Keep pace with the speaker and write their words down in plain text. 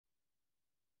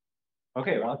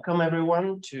Okay, welcome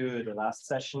everyone to the last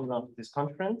session of this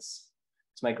conference.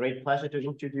 It's my great pleasure to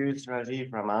introduce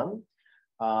Rajeev Raman.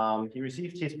 He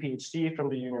received his PhD from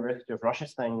the University of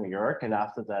Rochester in New York, and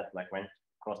after that, went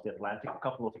across the Atlantic a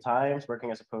couple of times,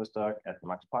 working as a postdoc at the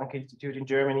Max Planck Institute in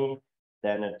Germany,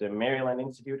 then at the Maryland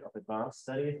Institute of Advanced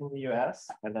Studies in the US,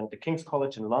 and then the King's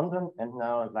College in London, and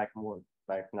now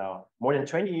more than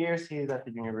 20 years, he's at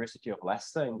the University of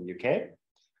Leicester in the UK.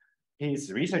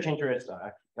 His research interests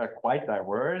are quite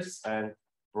diverse and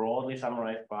broadly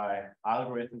summarized by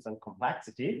algorithms and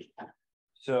complexity.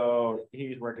 So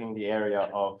he's working in the area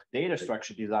of data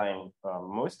structure design,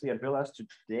 mostly, and will us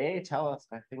today tell us,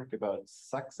 I think, about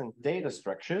succinct data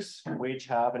structures, which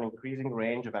have an increasing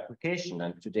range of application.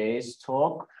 And today's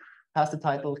talk has the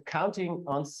title Counting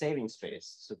on Saving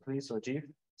Space. So please, Rajeev,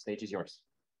 stage is yours.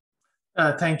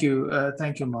 Thank you,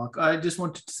 Mark. I just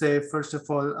wanted to say, first of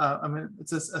all, I mean,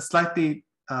 it's a slightly.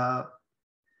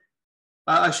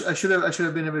 I should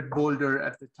have been a bit bolder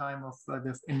at the time of at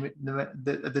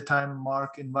the time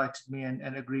Mark invited me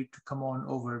and agreed to come on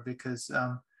over, because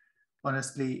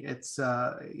honestly, it's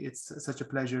such a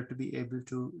pleasure to be able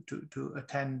to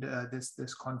attend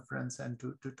this conference and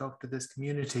to talk to this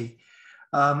community.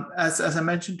 As I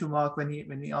mentioned to Mark when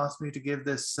he asked me to give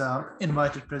this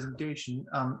invited presentation,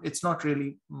 it's not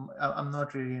really, I'm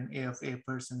not really an AofA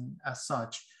person as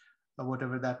such,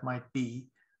 whatever that might be.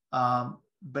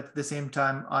 But at the same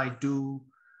time, I do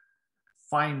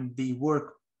find the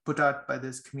work put out by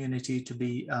this community to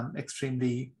be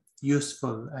extremely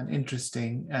useful and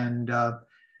interesting. And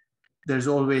there's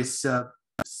always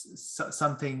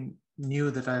something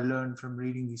new that I learned from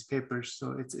reading these papers.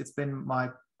 So it's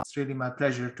really my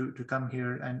pleasure to come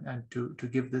here and to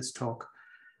give this talk.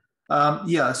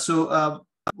 So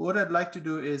what I'd like to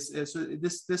do is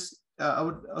I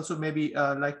would also maybe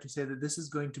like to say that this is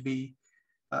going to be,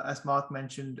 as Mark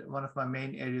mentioned, one of my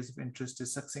main areas of interest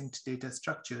is succinct data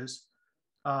structures.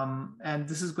 And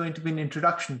this is going to be an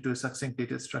introduction to succinct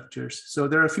data structures. So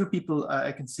there are a few people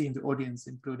I can see in the audience,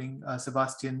 including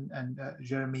Sebastian and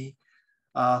Jeremy,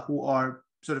 who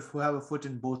have a foot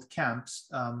in both camps.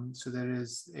 So there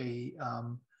is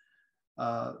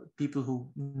people who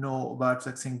know about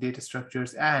succinct data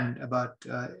structures and about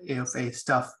AofA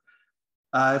stuff.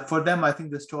 For them, I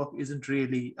think this talk isn't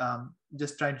really,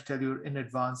 just trying to tell you in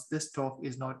advance, this talk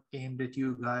is not aimed at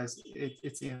you guys.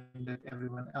 It's aimed at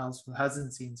everyone else who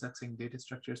hasn't seen succinct data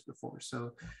structures before.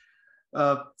 So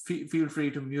feel free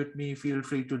to mute me, feel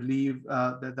free to leave.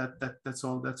 That's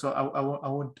all.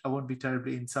 I won't be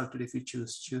terribly insulted if you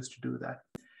choose to do that.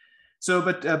 So,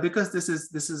 but because this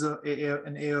is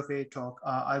an AofA talk,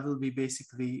 I will be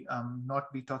basically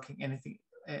not be talking anything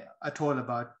at all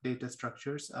about data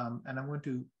structures, and I'm going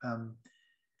to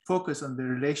focus on the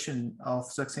relation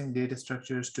of succinct data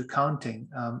structures to counting,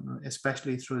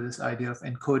 especially through this idea of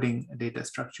encoding data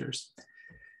structures.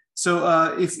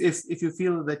 So if you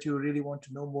feel that you really want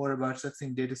to know more about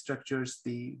succinct data structures,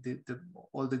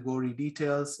 all the gory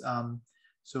details,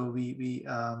 so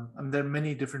there are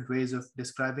many different ways of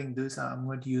describing this. I'm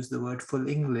going to use the word full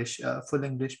English. Full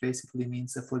English basically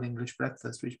means a full English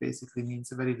breakfast, which basically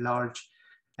means a very large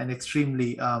and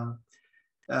extremely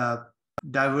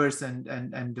diverse and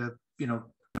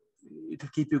it'll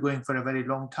keep you going for a very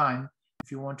long time.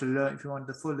 If you want to learn, if you want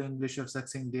the full English of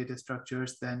succinct data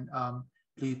structures, then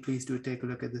please do take a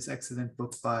look at this excellent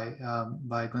book by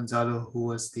Gonzalo, who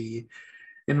was the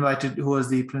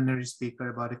plenary speaker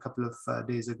about a couple of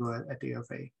days ago at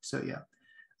AofA. So yeah,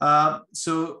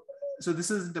 so this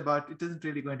isn't about, it isn't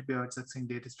really going to be about succinct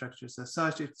data structures as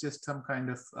such. It's just some kind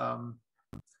of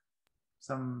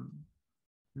some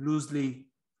loosely,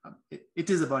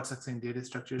 it is about succinct data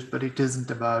structures, but it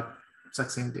isn't about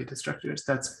succinct data structures.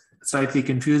 That's slightly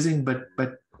confusing, but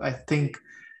I think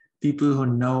people who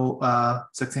know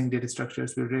succinct data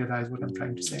structures will realize what I'm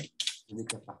trying to say.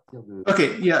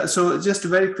 Okay, yeah, so just a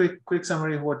very quick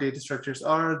summary of what data structures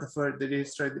are.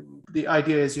 The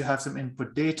idea is you have some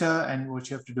input data, and what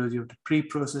you have to do is you have to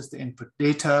pre-process the input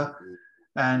data,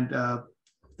 and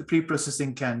the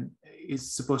pre-processing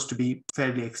is supposed to be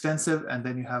fairly extensive, and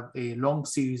then you have a long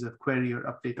series of query or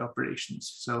update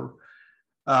operations. So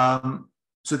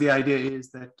so the idea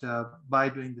is that by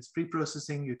doing this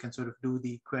pre-processing, you can sort of do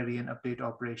the query and update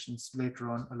operations later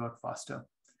on a lot faster.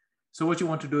 So what you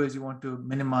want to do is you want to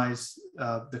minimize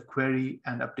the query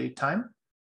and update time.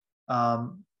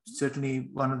 Certainly,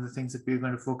 one of the things that we're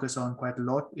going to focus on quite a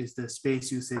lot is the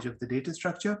space usage of the data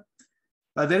structure.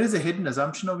 There is a hidden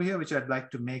assumption over here, which I'd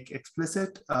like to make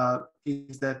explicit,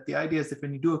 is that the idea is that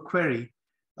when you do a query,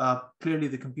 clearly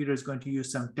the computer is going to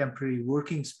use some temporary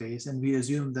working space, and we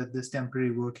assume that this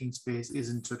temporary working space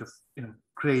isn't sort of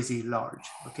crazy large.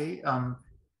 Okay,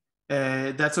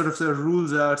 that sort of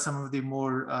rules out some of the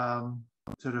more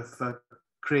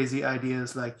crazy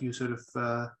ideas, like you sort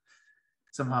of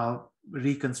somehow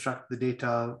reconstruct the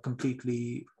data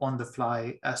completely on the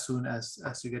fly as soon as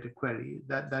you get a query.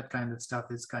 That kind of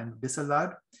stuff is kind of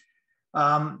disallowed.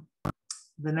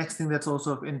 The next thing that's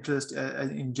also of interest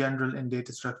in general in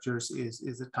data structures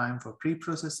is the time for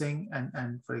pre-processing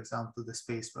and for example, the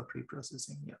space for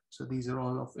pre-processing. Yeah, so these are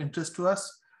all of interest to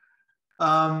us.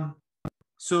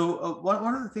 So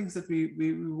one of the things that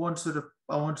we want to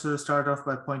I want to start off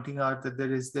by pointing out that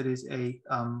there is a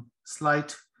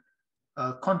slight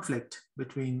conflict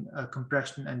between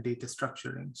compression and data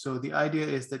structuring. So the idea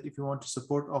is that if you want to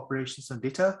support operations on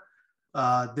data,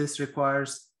 this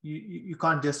requires you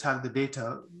can't just have the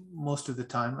data most of the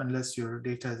time unless your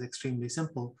data is extremely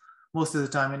simple. Most of the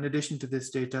time, in addition to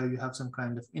this data, you have some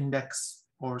kind of index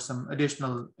or some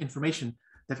additional information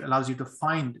that allows you to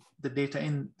find the data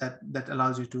in that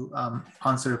allows you to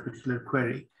answer a particular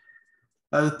query.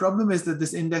 The problem is that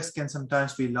this index can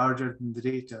sometimes be larger than the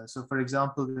data. So for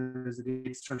example, there's a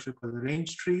data structure called the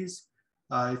range trees.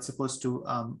 It's supposed to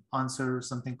answer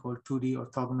something called 2D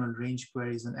orthogonal range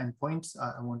queries and endpoints.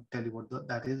 I won't tell you what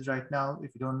that is right now.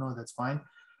 If you don't know, that's fine.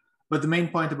 But the main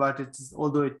point about it is,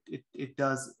 although it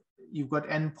does, you've got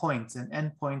endpoints, and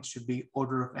endpoints should be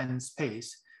order of n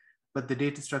space, but the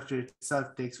data structure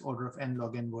itself takes order of n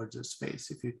log n words of space.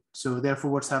 So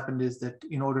therefore, what's happened is that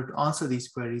in order to answer these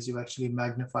queries, you've actually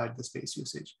magnified the space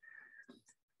usage.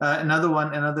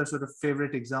 Another sort of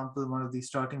favorite example, one of the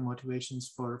starting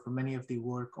motivations for many of the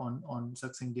work on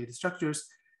succinct data structures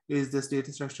is this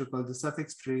data structure called the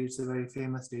suffix tree. It's a very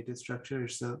famous data structure.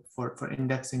 It's for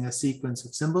indexing a sequence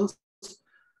of symbols.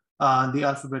 The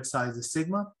alphabet size is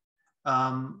sigma.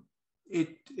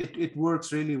 It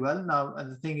works really well. Now,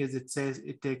 and the thing is, it says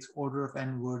it takes order of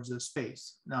n words of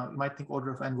space. Now, you might think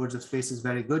order of n words of space is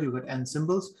very good. You've got n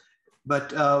symbols.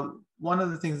 But one of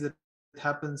the things that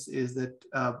happens is that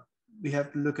we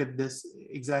have to look at this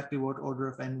exactly what order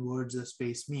of n words of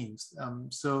space means.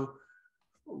 So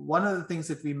one of the things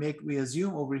that we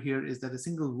assume over here is that a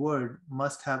single word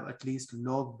must have at least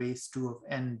log base 2 of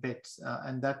n bits.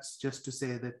 And that's just to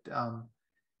say that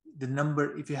the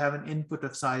number, if you have an input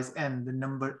of size n, the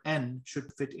number n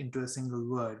should fit into a single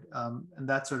word. And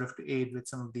that's sort of to aid with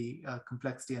some of the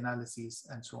complexity analyses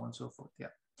and so on and so forth. Yeah.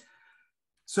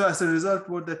 So as a result,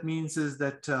 what that means is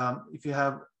that if you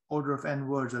have order of n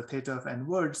words or theta of n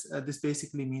words, this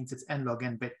basically means it's n log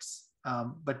n bits.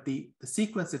 But the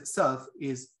sequence itself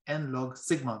is n log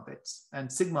sigma bits, and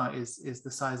sigma is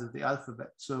the size of the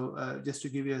alphabet. So just to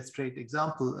give you a straight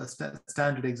example, a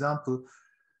standard example,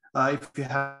 if you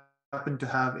happen to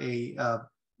have a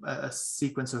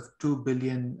sequence of 2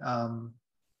 billion,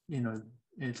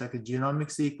 it's like a genomic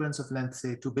sequence of length,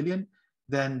 say 2 billion,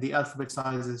 then the alphabet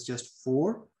size is just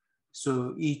 4.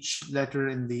 So each letter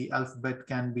in the alphabet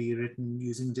can be written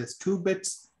using just 2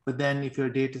 bits. But then if your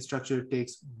data structure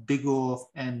takes big O of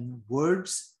n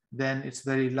words, then it's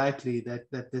very likely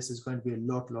that this is going to be a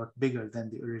lot bigger than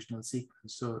the original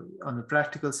sequence. So on the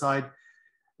practical side,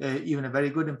 even a very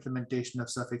good implementation of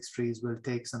suffix trees will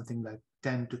take something like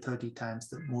 10 to 30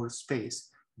 times more space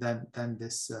than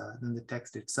the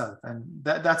text itself. And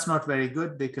that's not very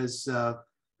good because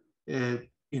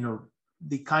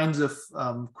the kinds of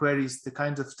queries, the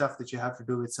kinds of stuff that you have to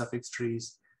do with suffix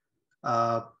trees,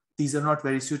 these are not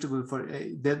very suitable for,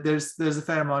 there's a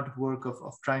fair amount of work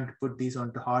of trying to put these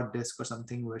onto hard disk or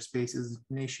something where space isn't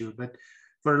an issue. But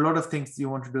for a lot of things you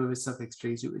want to do with suffix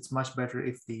trees, it's much better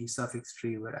if the suffix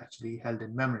tree were actually held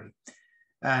in memory.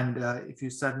 And if you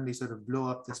suddenly sort of blow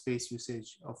up the space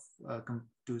usage of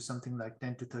to something like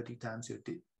 10 to 30 times your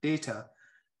data,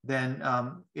 then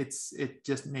it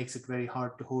just makes it very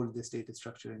hard to hold this data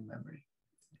structure in memory.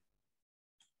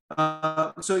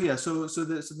 So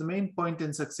the main point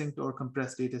in succinct or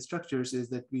compressed data structures is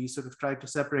that we sort of try to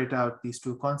separate out these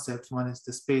two concepts. One is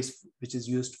the space which is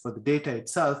used for the data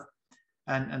itself,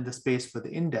 and the space for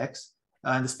the index.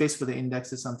 And the space for the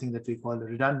index is something that we call a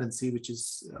redundancy, which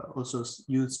is also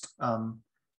used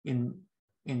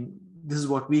this is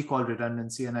what we call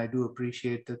redundancy. And I do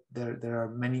appreciate that there are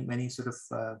many sort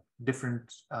of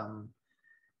different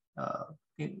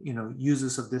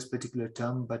uses of this particular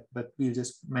term, but we'll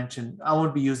just mention, I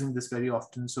won't be using this very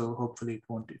often, so hopefully it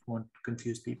won't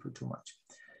confuse people too much.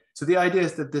 So the idea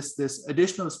is that this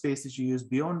additional space that you use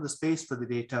beyond the space for the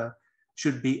data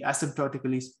should be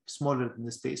asymptotically smaller than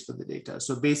the space for the data.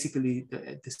 So basically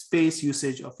the space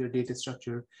usage of your data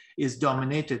structure is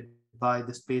dominated by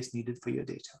the space needed for your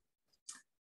data.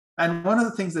 And one of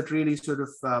the things that really sort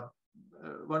of,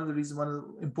 one of the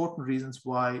important reasons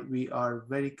why we are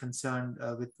very concerned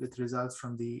with results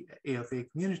from the AofA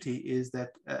community is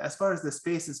that as far as the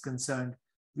space is concerned,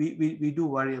 we do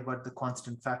worry about the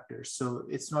constant factors. So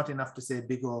it's not enough to say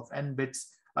big O of n bits.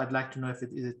 I'd like to know if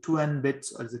it is it 2n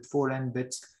bits or is it 4n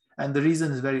bits. And the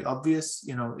reason is very obvious.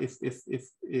 You know, if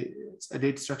a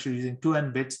data structure using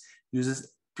 2n bits uses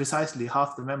precisely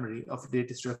half the memory of a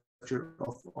data structure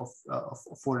of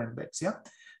 4n bits, yeah.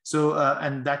 So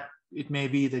and that it may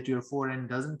be that your 4n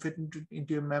doesn't fit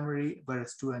into your memory,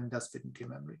 whereas 2n does fit into your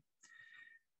memory.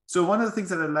 So one of the things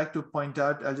that I'd like to point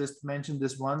out, I'll just mention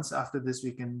this once. After this,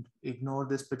 we can ignore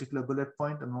this particular bullet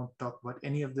point. I won't talk about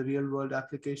any of the real world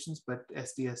applications, but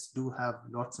SDS do have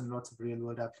lots and lots of real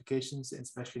world applications,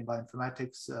 especially in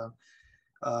bioinformatics.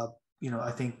 You know,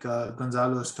 I think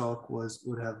Gonzalo's talk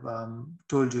would have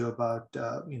told you about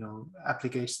you know,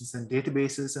 applications and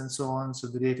databases and so on. So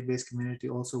the database community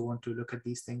also want to look at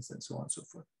these things and so on and so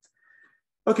forth.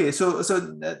 Okay, so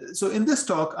in this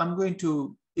talk, I'm going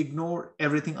to ignore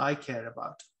everything I care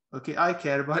about. Okay, I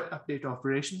care about update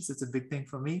operations. It's a big thing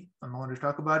for me. I'm going to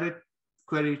talk about it.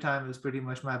 Query time is pretty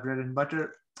much my bread and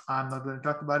butter. I'm not going to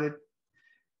talk about it.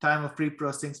 Time of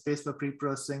pre-processing, space for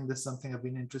pre-processing, this is something I've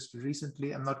been interested in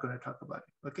recently. I'm not going to talk about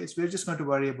it. Okay, so we're just going to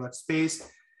worry about space.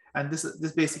 And this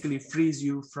basically frees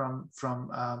you from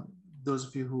those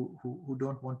of you who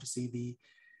don't want to see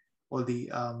all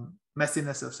the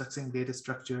messiness of succinct data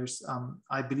structures.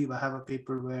 I believe I have a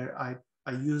paper where I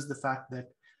use the fact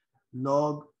that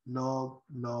log of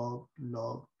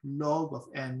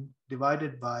n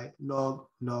divided by log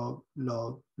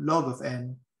of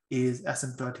n is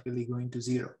asymptotically going to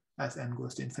 0 as n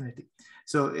goes to infinity.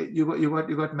 So you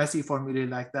got messy formulae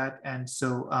like that, and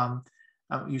so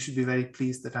you should be very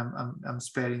pleased that I'm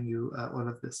sparing you all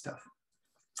of this stuff.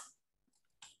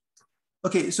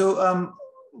 Okay, so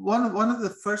one of the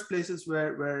first places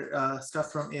where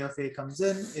stuff from AofA comes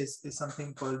in is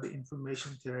something called the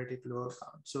information theoretic lower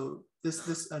bound. So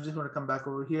this I just want to come back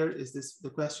over here. Is this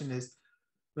the question is,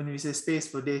 when we say space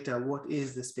for data, what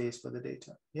is the space for the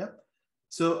data? Yeah.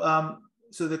 So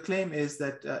so the claim is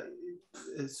that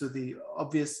so the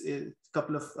obvious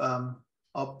couple of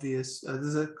obvious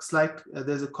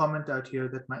there's a comment out here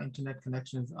that my internet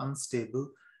connection is unstable.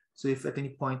 So if at any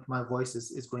point my voice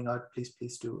is going out,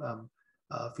 please do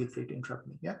feel free to interrupt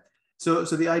me. Yeah. So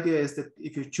the idea is that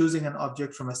if you're choosing an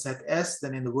object from a set S,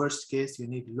 then in the worst case, you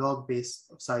need log base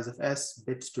of size of S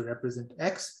bits to represent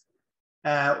X.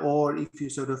 Or if you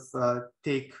sort of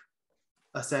take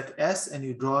a set S and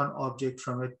you draw an object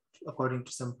from it according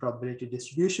to some probability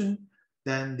distribution,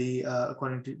 then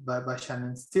according to by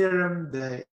Shannon's theorem,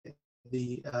 the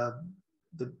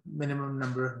minimum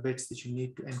number of bits that you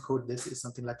need to encode this is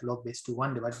something like log base to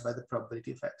 1 divided by the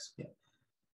probability of X. Yeah.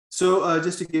 So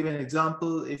just to give an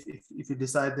example, if you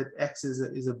decide that X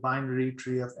is a binary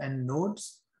tree of n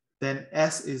nodes, then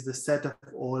S is the set of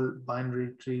all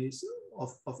binary trees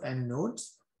of n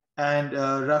nodes. And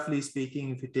roughly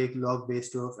speaking, if you take log base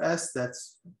 2 of S,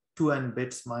 that's 2n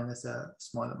bits minus a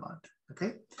small amount,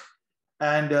 okay?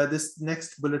 And this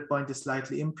next bullet point is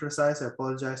slightly imprecise. I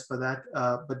apologize for that.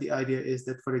 But the idea is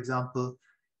that, for example,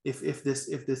 if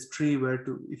this tree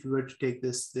if you were to take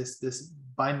this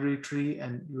binary tree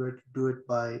and you were to do it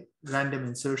by random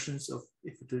insertions of,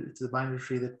 if it's a binary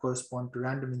tree that correspond to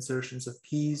random insertions of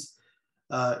keys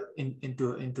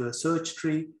into a search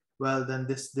tree, well, then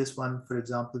this one, for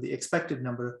example, the expected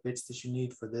number of bits that you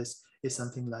need for this is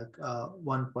something like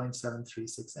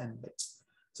 1.736n bits.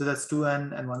 So that's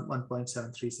 2n and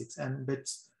 1.736n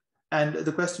bits. And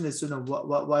the question is,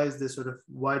 why is this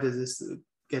why does this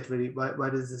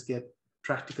get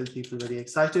practical people very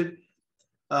excited?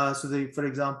 For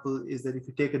example, is that if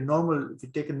you take a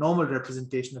normal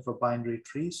representation of a binary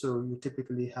tree, so you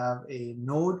typically have a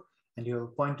node and you have a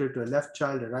pointer to a left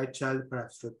child, a right child,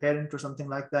 perhaps to a parent or something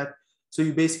like that. So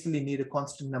you basically need a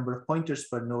constant number of pointers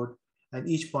per node, and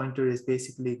each pointer is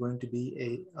basically going to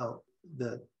be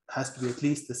has to be at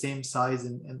least the same size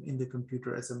in the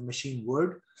computer as a machine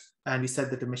word. And we said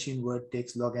that a machine word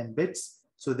takes log n bits.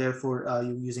 So therefore,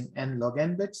 you're using n log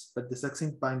n bits, but the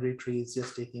succinct binary tree is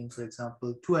just taking, for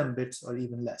example, 2n bits or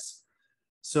even less.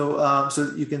 So,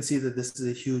 so you can see that this is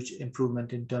a huge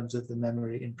improvement in terms of the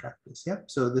memory in practice. Yeah.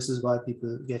 So this is why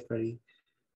people get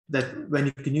that when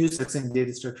you can use succinct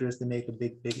data structures, they make a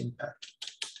big impact.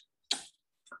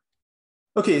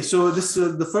 Okay, so this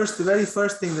is the very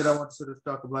first thing that I want to sort of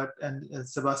talk about, and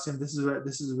Sebastian, this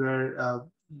is where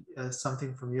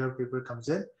something from your paper comes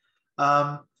in.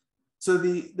 So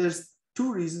there's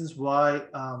two reasons why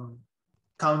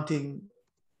counting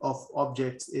of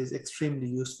objects is extremely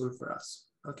useful for us.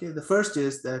 Okay, the first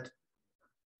is that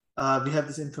we have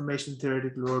this information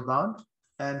theoretic lower bound.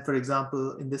 And for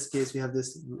example, in this case, we have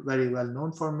this very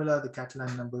well-known formula, the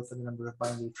Catalan number for the number of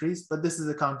binary trees, but this is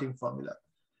a counting formula.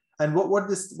 And what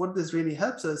this really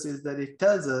helps us is that it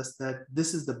tells us that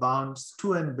this is the bounds,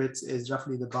 2n bits is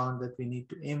roughly the bound that we need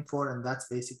to aim for, and that's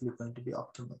basically going to be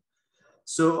optimal.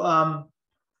 So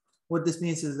what this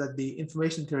means is that the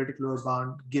information theoretic lower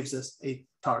bound gives us a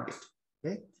target,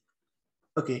 okay?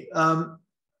 Okay,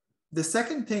 the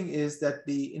second thing is that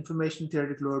the information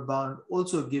theoretic lower bound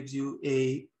also gives you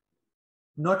a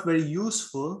not very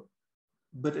useful,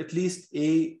 but at least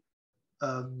a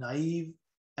naive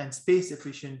and space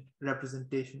efficient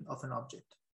representation of an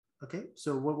object. Okay,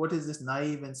 so what is this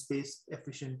naive and space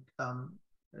efficient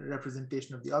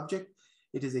representation of the object?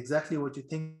 It is exactly what you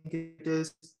think it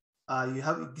is.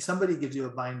 Somebody gives you a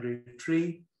binary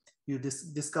tree, you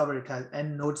discover it has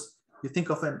n nodes, you think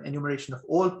of an enumeration of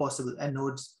all possible n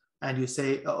nodes, and you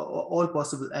say all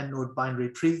possible n node binary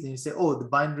trees, and you say, oh, the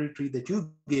binary tree that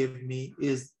you gave me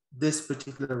is this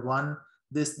particular one,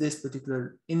 this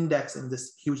particular index in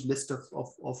this huge list of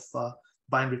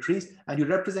binary trees, and you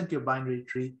represent your binary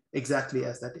tree exactly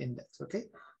as that index. Okay,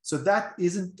 so that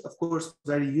isn't, of course,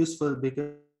 very useful,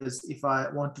 because if I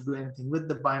want to do anything with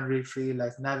the binary tree,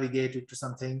 like navigate it to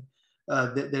something,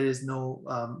 there is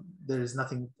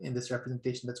nothing in this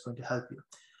representation that's going to help you.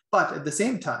 But at the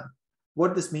same time,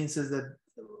 what this means is that,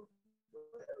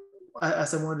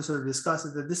 as I want to sort of discuss,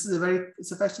 is that this is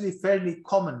it's actually fairly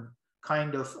common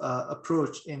kind of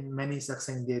approach in many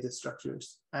succinct data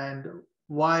structures. And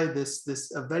why this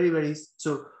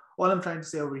so all I'm trying to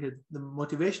say over here, the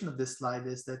motivation of this slide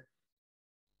is that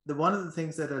one of the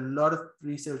things that a lot of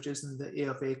researchers in the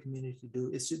AofA community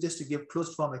do is just to give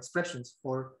closed form expressions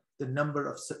for the number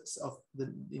of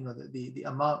the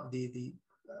amount,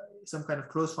 some kind of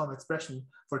closed form expression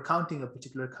for counting a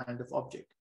particular kind of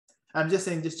object. I'm just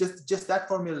saying just that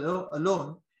formula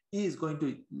alone is going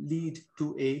to lead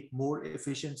to a more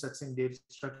efficient succinct data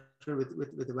structure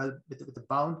with a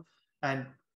bound. And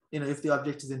if the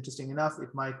object is interesting enough,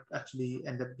 it might actually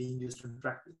end up being used in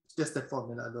practice, just that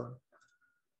formula alone.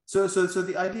 So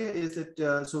the idea is that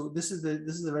so this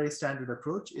is a very standard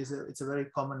approach. It's a very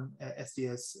common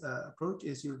SDS approach.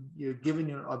 Is you're given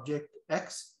your object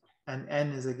X, and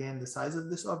n is again the size of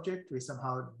this object. We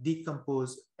somehow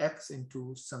decompose X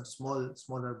into some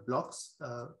smaller blocks,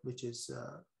 which is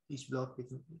each block,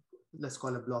 let's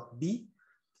call a block B.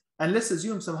 And let's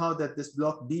assume somehow that this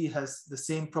block B has the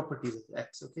same properties as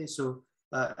X. Okay, so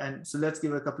let's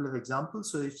give a couple of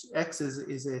examples. So if X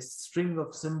is a string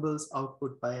of symbols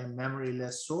output by a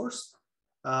memoryless source,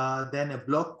 then a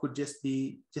block could just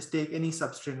take any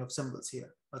substring of symbols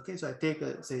here. Okay, so I take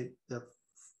say the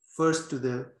first to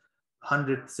the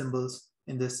 100 symbols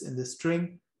in this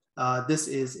string. This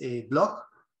is a block,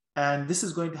 and this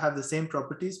is going to have the same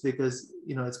properties because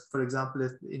it's, for example,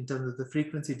 in terms of the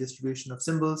frequency distribution of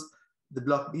symbols, the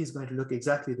block B is going to look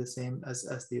exactly the same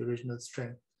as the original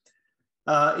string.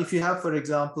 If you have, for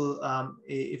example,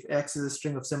 if X is a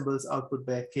string of symbols output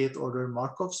by a kth order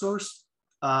Markov source,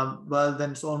 well,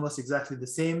 then it's almost exactly the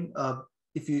same.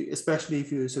 Especially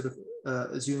if you sort of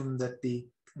assume that the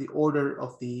order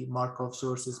of the Markov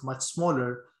source is much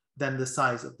smaller than the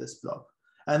size of this block.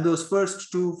 And those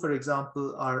first two, for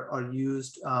example, are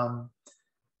used.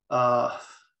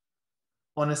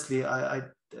 Honestly, I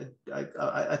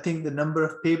think the number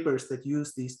of papers that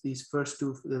use these first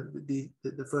two,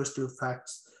 the first two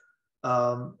facts,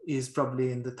 is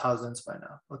probably in the thousands by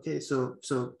now. Okay, so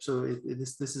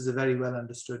this is a very well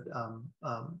understood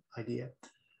idea.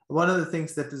 One of the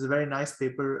things that is a very nice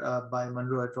paper by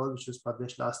Monroe et al., which was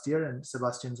published last year, and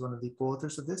Sebastian's one of the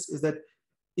co-authors of this, is that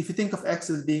if you think of X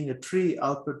as being a tree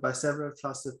output by several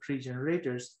clusters of tree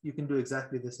generators, you can do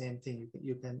exactly the same thing.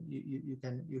 You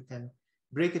can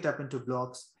break it up into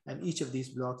blocks, and each of these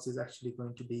blocks is actually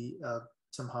going to be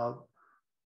somehow,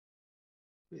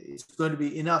 it's going to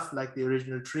be enough like the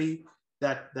original tree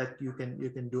that you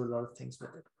can do a lot of things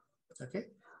with it. Okay.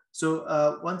 So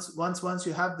once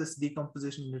you have this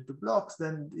decomposition into blocks,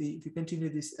 then if you continue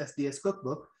this SDS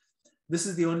cookbook, this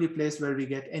is the only place where we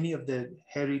get any of the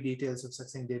hairy details of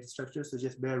succinct data structures, so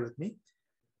just bear with me.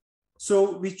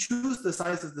 So we choose the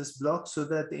size of this block so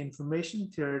that the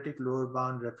information theoretic lower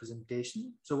bound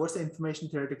representation. So what's the information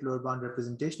theoretic lower bound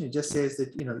representation? It just says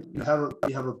that you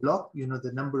have a block,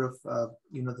 the number of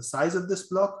the size of this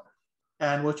block,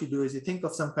 and what you do is you think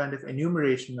of some kind of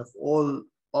enumeration of all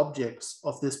objects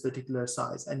of this particular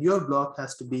size, and your block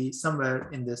has to be somewhere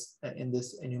in this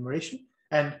enumeration,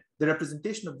 and the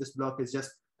representation of this block is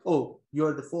just, oh,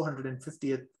 you're the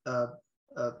 450th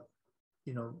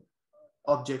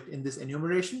object in this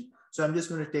enumeration. So I'm just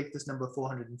going to take this number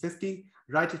 450,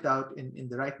 write it out in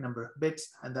the right number of bits,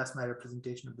 and that's my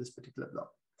representation of this particular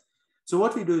block. So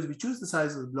what we do is we choose the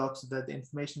size of the block so that the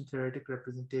information theoretic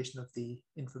representation of the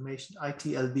information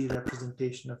ITLB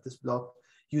representation of this block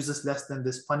uses less than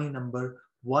this funny number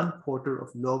 1/4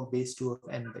 of log base 2 of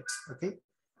n bits. Okay,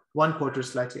 1/4 is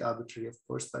slightly arbitrary, of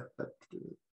course, but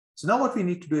so now what we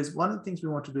need to do is, one of the things we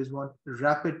want to do is we want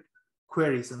rapid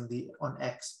queries on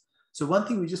X. So one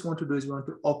thing we just want to do is we want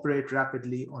to operate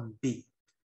rapidly on B.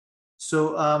 So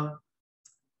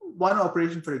one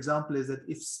operation, for example, is that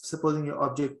if supposing your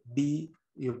object B,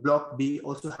 your block B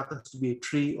also happens to be a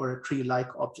tree or a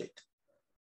tree-like object,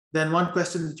 then one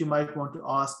question that you might want to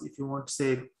ask if you want to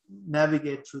say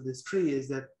navigate through this tree is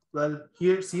that, well,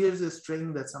 here's a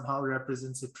string that somehow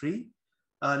represents a tree.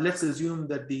 Let's assume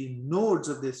that the nodes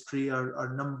of this tree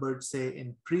are numbered, say,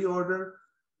 in pre-order.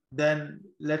 Then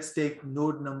let's take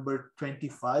node number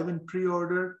 25 in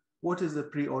pre-order. What is the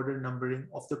pre-order numbering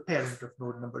of the parent of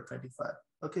node number 25?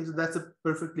 Okay, so that's a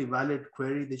perfectly valid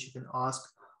query that you can ask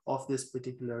of this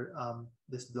particular,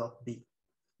 this block B.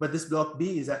 But this block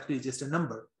B is actually just a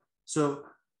number. So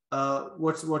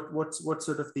what's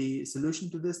sort of the solution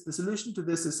to this? The solution to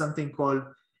this is something called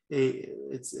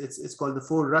it's called the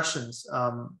four Russians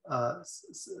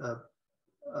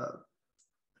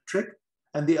trick.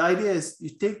 And the idea is you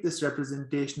take this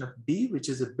representation of B, which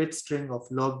is a bit string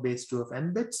of log base 2 of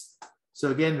n bits.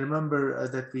 So again, remember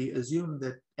that we assume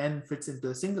that n fits into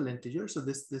a single integer. So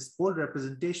this whole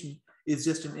representation is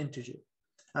just an integer.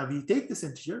 We take this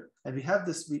integer and we have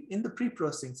this, in the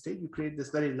pre-processing state, we create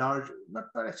this very large, not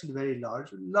actually very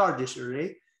large, largish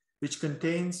array, which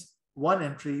contains one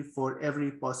entry for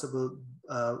every possible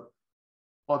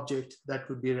object that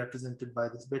would be represented by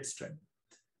this bit string.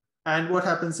 And what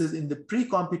happens is in the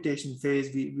pre-computation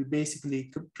phase, we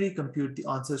basically pre-compute the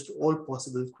answers to all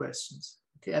possible questions.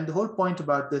 Okay, and the whole point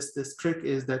about this trick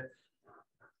is that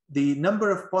the number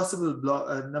of possible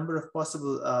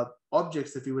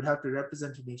objects that we would have to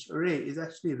represent in each array is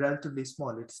actually relatively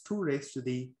small. It's 2 raised to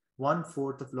the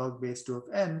 1/4 of log base 2 of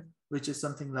n, which is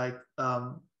something like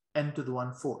n to the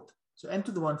 1/4. So n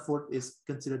to the 1/4 is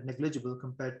considered negligible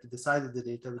compared to the size of the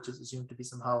data, which is assumed to be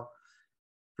somehow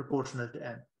proportional to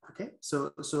n. Okay,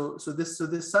 so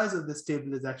this size of this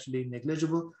table is actually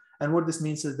negligible. And what this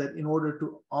means is that in order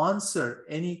to answer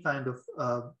any kind of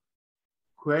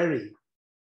query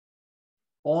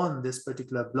on this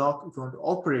particular block, if you want to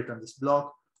operate on this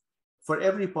block, for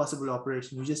every possible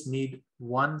operation, you just need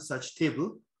one such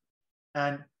table.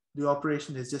 And the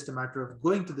operation is just a matter of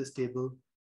going to this table,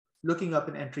 looking up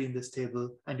an entry in this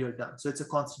table, and you're done. So it's a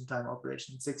constant time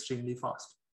operation. It's extremely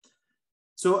fast.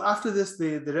 So after this,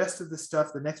 the rest of the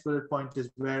stuff, the next bullet point is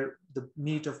where the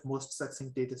meat of most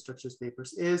succinct data structures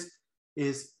papers is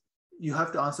you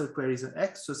have to answer queries on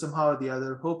X. So somehow or the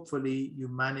other, hopefully you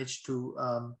manage to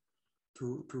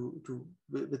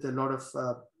with a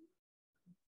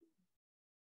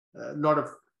lot of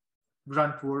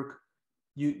grunt work,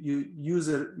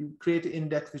 you create an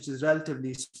index which is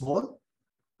relatively small,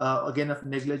 again of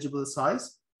negligible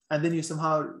size, and then you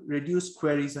somehow reduce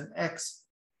queries on X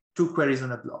to queries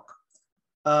on a block.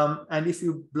 And if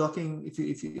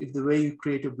the way you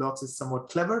create your blocks is somewhat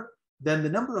clever, then the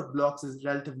number of blocks is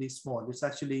relatively small. It's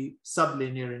actually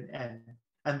sublinear in n.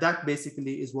 And that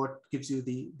basically is what gives you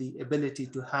the ability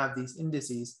to have these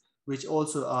indices, which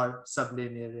also are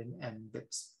sublinear in n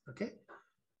bits. Okay.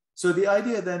 So the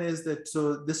idea then is that, so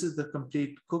this is the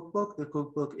complete cookbook. The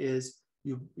cookbook is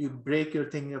you break your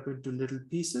thing up into little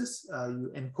pieces.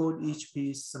 You encode each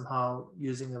piece somehow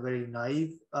using a very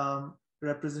naive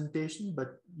representation,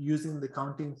 but using the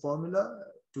counting formula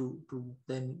to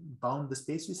then bound the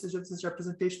space usage of this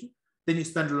representation. Then you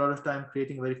spend a lot of time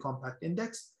creating a very compact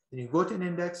index. Then you go to an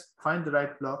index, find the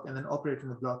right block, and then operate on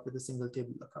the block with a single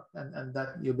table lookup, and that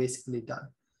you're basically done.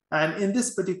 And in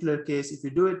this particular case, if you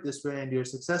do it this way and you're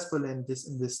successful in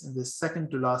this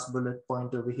second to last bullet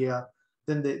point over here,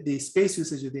 then the space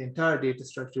usage of the entire data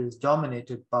structure is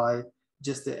dominated by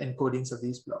just the encodings of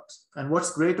these blocks. And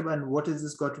what's great about, and what has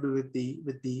this got to do with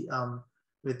the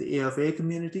AofA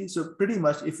community? So pretty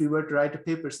much, if we were to write a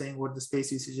paper saying what the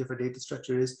space usage of a data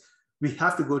structure is, we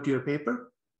have to go to your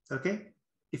paper. Okay,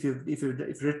 if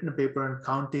you've written a paper on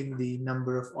counting the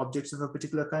number of objects of a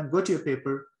particular kind, go to your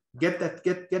paper, get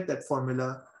that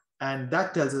formula, and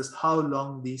that tells us how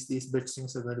long these bit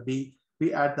strings are going to be.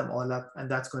 We add them all up, and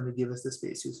that's going to give us the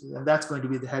space usage, and that's going to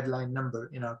be the headline number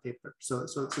in our paper. So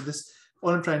this,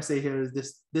 all I'm trying to say here is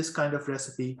this kind of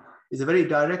recipe is a very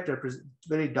direct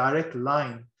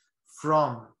line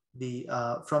from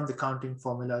from the counting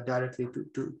formula directly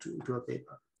to a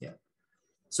paper. Yeah.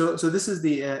 So this is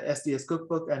the SDS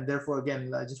cookbook, and therefore,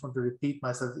 again, I just want to repeat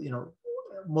myself. You know,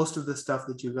 most of the stuff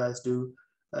that you guys do,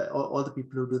 all the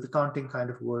people who do the counting kind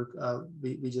of work,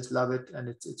 we just love it, and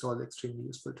it's all extremely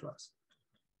useful to us.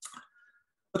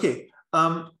 Okay,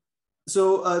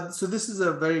 so this is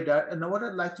a very and what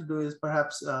I'd like to do is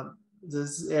perhaps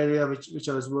this area which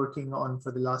I was working on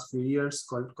for the last few years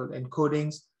called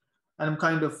encodings, and I'm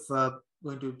kind of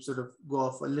going to sort of go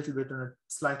off a little bit on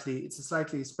it's a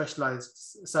slightly specialized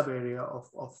sub area of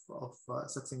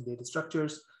succinct data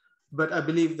structures. But I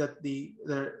believe that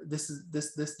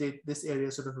this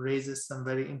area sort of raises some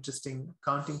very interesting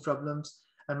counting problems,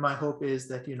 and my hope is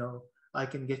that, you know, I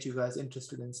can get you guys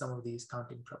interested in some of these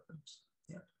counting problems.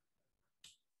 Yeah.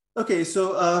 Okay,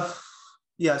 so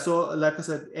yeah, so like I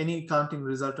said, any counting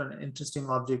result on an interesting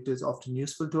object is often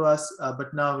useful to us,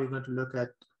 but now we're going to look at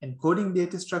encoding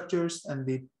data structures, and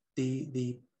the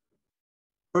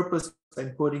purpose of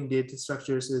encoding data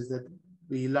structures is that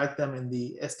we like them in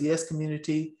the SDS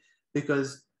community,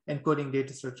 because encoding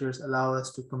data structures allow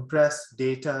us to compress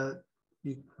data.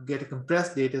 You get a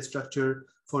compressed data structure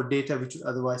for data which would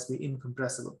otherwise be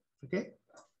incompressible, okay?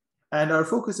 And our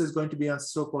focus is going to be on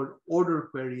so-called order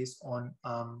queries on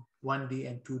 1D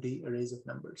and 2D arrays of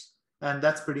numbers. And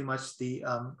that's pretty much the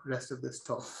rest of this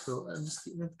talk. So I'm just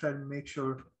going to try to make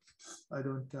sure I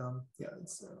don't, yeah,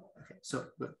 it's, okay, so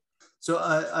good. So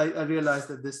I realized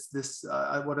that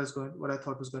what I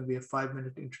thought was going to be a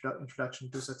 5-minute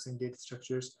introduction to succinct data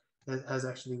structures has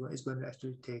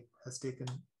taken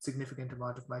significant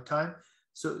amount of my time.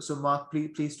 So Mark,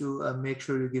 please do make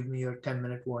sure you give me your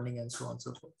 10-minute warning and so on and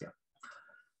so forth. Yeah.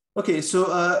 Okay, so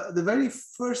the very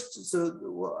first,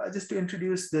 so just to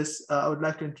introduce this, I would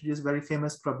like to introduce a very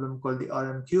famous problem called the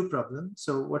RMQ problem.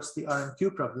 So what's the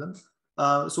RMQ problem?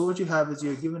 So what you have is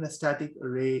you're given a static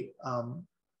array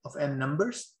of n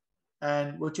numbers,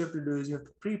 and what you have to do is you have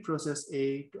to pre-process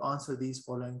A to answer these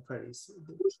following queries.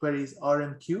 The query is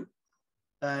RMQ,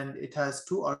 and it has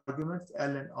 2 arguments,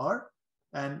 L and R,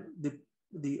 and the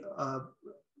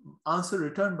answer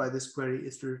returned by this query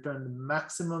is to return the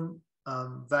maximum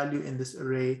value in this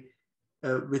array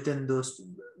within those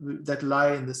that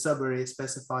lie in the subarray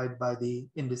specified by the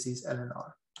indices L and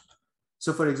R.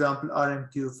 So for example,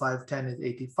 RMQ 510 is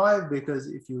 85, because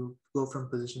if you go from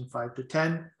position 5 to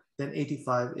 10, then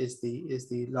 85 is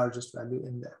the largest value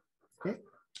in there. Okay.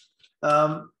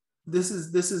 This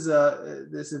is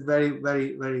a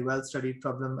very well studied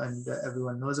problem, and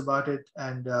everyone knows about it.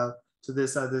 And so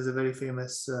there's a very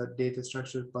famous data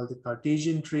structure called the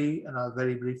Cartesian tree, and I'll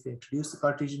very briefly introduce the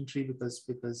Cartesian tree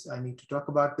because I need to talk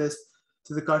about this.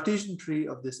 So the Cartesian tree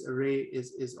of this array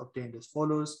is obtained as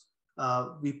follows.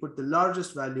 We put the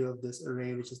largest value of this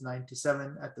array, which is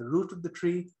 97, at the root of the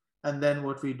tree, and then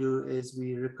what we do is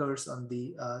we recurse on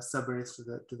the subarrays to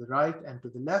the right and to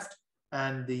the left,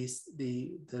 and the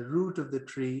root of the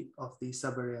tree of the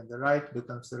subarray on the right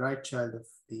becomes the right child of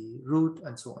the root,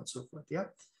 and so on and so forth. Yeah.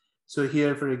 So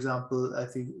here, for example,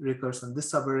 if we recurse on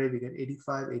this subarray, we get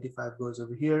 85. 85 goes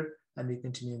over here, and we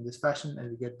continue in this fashion,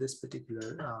 and we get this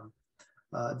particular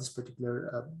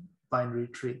binary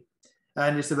tree.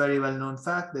 And it's a very well-known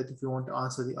fact that if you want to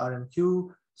answer the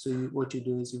RMQ, so what you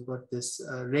do is you've got this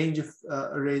range of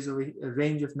arrays over here, a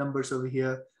range of numbers over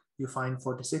here. You find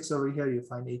 46 over here, you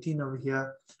find 18 over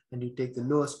here, and you take the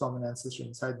lowest common ancestor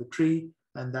inside the tree,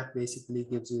 and that basically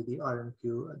gives you the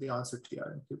RMQ, the answer to the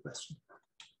RMQ question.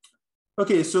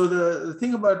 Okay, so the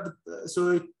thing about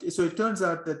so it turns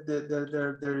out that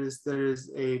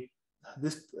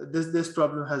this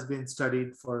problem has been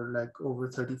studied for like over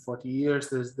 30-40 years.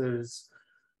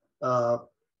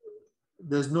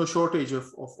 There's no shortage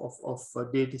of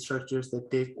data structures that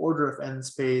take order of n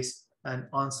space and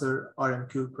answer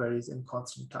RMQ queries in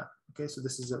constant time. Okay, so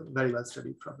this is a very well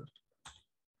studied problem.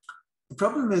 The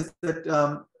problem is that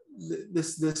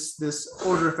this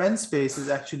order of n space is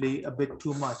actually a bit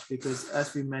too much, because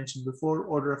as we mentioned before,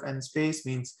 order of n space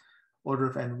means order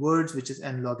of n words, which is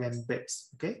n log n bits.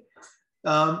 Okay,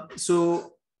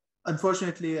 so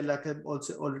unfortunately, like I've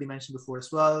also already mentioned before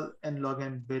as well, n log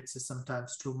n bits is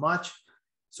sometimes too much.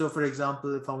 So for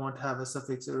example, if I want to have a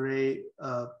suffix array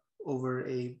over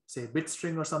a, say, bit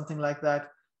string or something like that,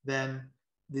 then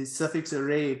the suffix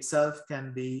array itself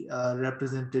can be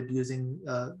represented using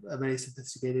a very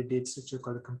sophisticated data structure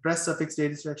called a compressed suffix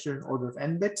data structure in order of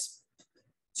n bits.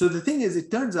 So the thing is,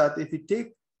 it turns out if you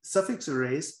take suffix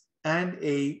arrays and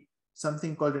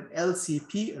something called an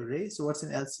LCP array. So what's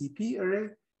an LCP array?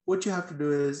 What you have to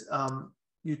do is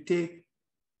you take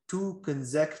 2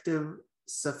 consecutive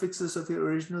suffixes of your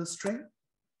original string,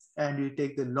 and you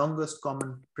take the longest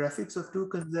common prefix of two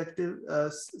consecutive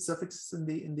suffixes in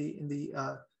the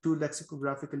two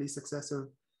lexicographically successive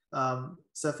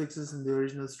suffixes in the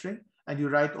original string, and you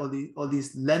write all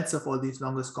these lengths of all these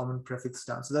longest common prefix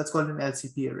down. So that's called an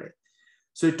LCP array.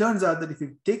 So it turns out that if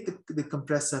you take the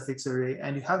compressed suffix array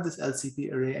and you have this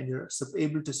LCP array and you're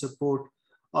able to support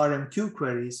RMQ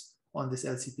queries on this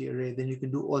LCP array, then you can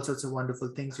do all sorts of wonderful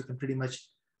things. You can pretty much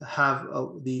have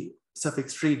the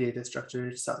suffix tree data structure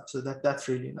itself. So that's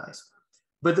really nice.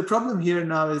 But the problem here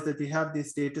now is that we have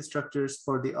these data structures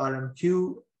for the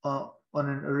RMQ on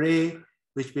an array,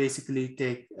 which basically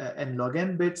take n log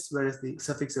n bits, whereas the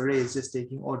suffix array is just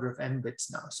taking order of n bits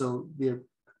now. So we're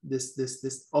this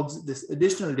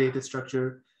additional data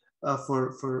structure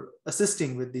for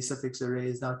assisting with the suffix array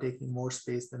is now taking more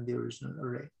space than the original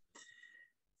array.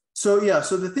 So yeah,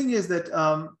 so the thing is that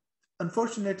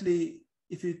unfortunately,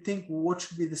 if you think what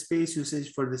should be the space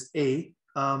usage for this A,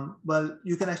 well,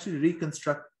 you can actually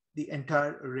reconstruct the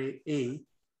entire array A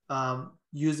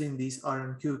using these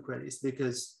RMQ queries,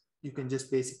 because you can just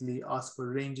basically ask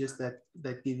for ranges that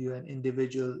give you an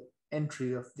individual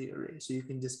entry of the array. So you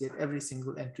can just get every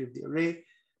single entry of the array.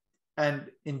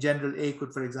 And in general, A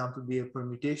could, for example, be a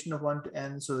permutation of 1 to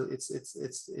n. So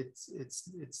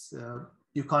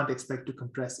you can't expect to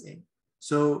compress A.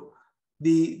 So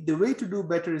the way to do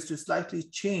better is to slightly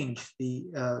change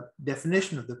the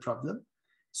definition of the problem.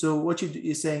 So what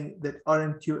you're saying that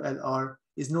RMQLR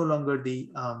is no longer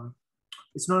the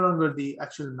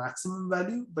actual maximum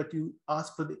value, but you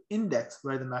ask for the index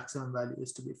where the maximum value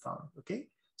is to be found. Okay.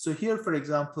 So here, for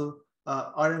example,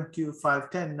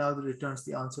 RMQ510 now returns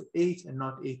the answer 8 and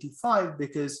not 85,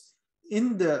 because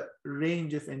in the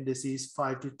range of indices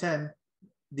 5 to 10,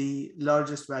 the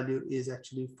largest value is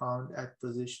actually found at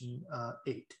position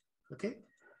 8. Okay.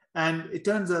 And it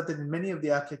turns out that in many of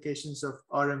the applications of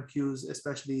RMQs,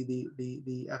 especially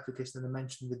the application that I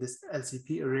mentioned with this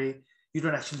LCP array, you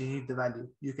don't actually need the value.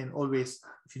 You can always,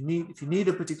 if you need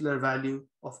a particular value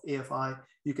of AFI,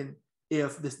 you can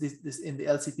this in the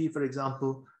LCP, for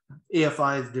example,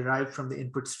 AFI is derived from the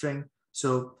input string.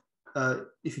 So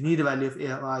if you need a value of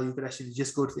AFI, you could actually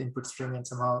just go to the input string and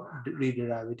somehow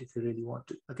rederive it if you really want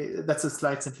to. Okay, that's a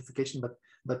slight simplification,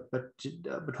 but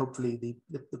hopefully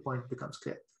the point becomes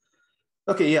clear.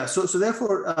 Okay, yeah. So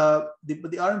therefore, the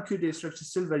RMQ data structure is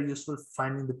still very useful for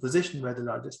finding the position where the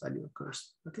largest value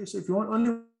occurs. Okay, so if you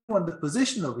only want the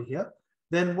position over here,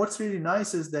 then what's really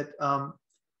nice is that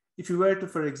if you were to,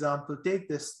 for example, take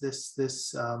this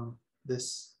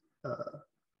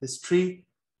tree,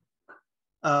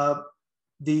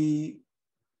 the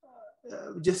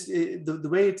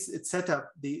way it's set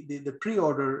up, the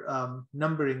pre-order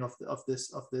numbering of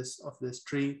this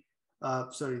tree.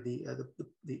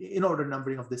 The in-order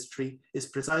numbering of this tree is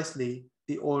precisely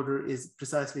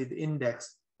the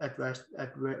index at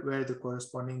where the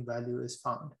corresponding value is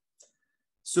found.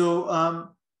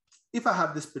 So if I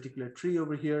have this particular tree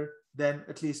over here, then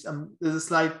at least there's a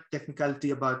slight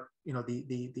technicality about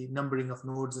the numbering of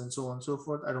nodes and so on and so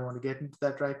forth. I don't want to get into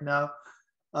that right now,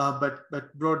 but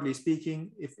broadly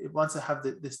speaking, if once I have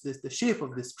the shape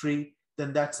of this tree,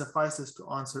 then that suffices to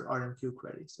answer RMQ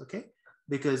queries. Okay.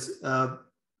 Because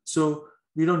so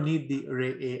we don't need the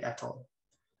array A at all.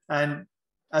 And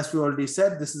as we already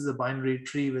said, this is a binary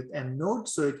tree with n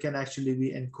nodes, so it can actually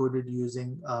be encoded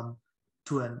using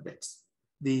 2n bits.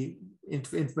 The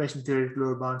information theoretic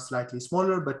lower bound is slightly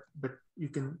smaller, but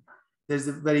there's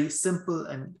a very simple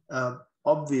and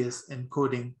obvious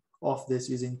encoding of this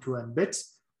using 2n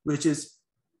bits, which is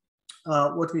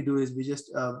what we do is we just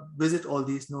visit all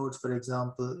these nodes, for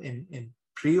example, in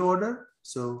pre-order.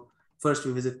 So first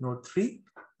we visit node 3.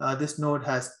 This node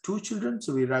has 2 children,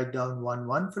 so we write down 1,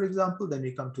 1, for example. Then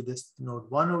we come to this node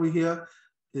 1 over here.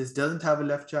 This doesn't have a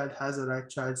left child, has a right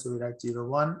child, so we write 0,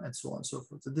 1, and so on and so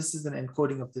forth. So this is an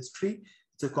encoding of this tree.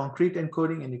 It's a concrete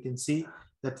encoding, and you can see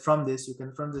that from this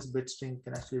bit string, you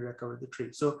can actually recover the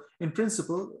tree. So in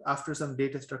principle, after some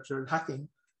data structural hacking,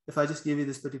 if I just give you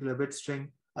this particular bit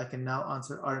string, I can now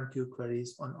answer RMQ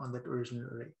queries on that original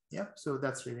array. Yeah, so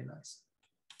that's really nice.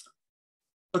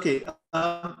 Okay,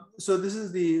 so this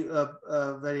is the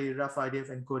very rough idea of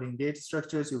encoding data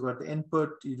structures. You've got the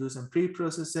input, you do some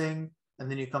pre-processing, and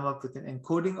then you come up with an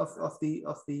encoding of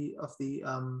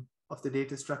the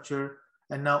data structure.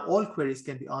 And now all queries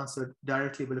can be answered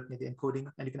directly by looking at the encoding,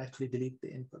 and you can actually delete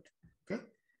the input. Okay,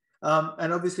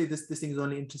 and obviously this thing is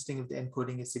only interesting if the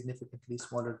encoding is significantly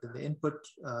smaller than the input.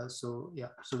 So yeah,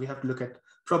 so we have to look at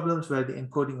problems where the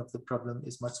encoding of the problem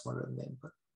is much smaller than the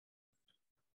input.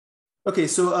 Okay,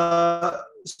 so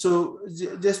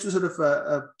just to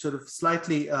sort of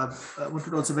slightly, I wanted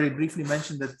to also very briefly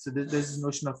mention that there's this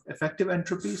notion of effective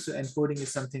entropy. So encoding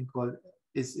is something called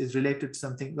is related to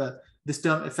something. Well, this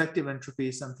term effective entropy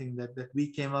is something that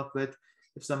we came up with.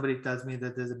 If somebody tells me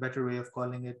that there's a better way of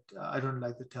calling it, I don't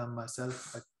like the term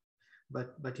myself,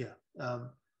 but yeah.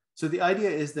 So the idea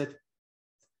is that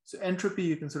entropy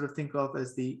you can sort of think of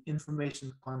as the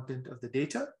information content of the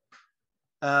data.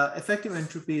 Effective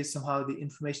entropy is somehow the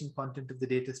information content of the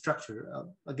data structure.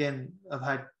 Again, I've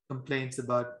had complaints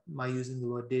about my using the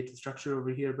word data structure over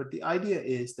here, but the idea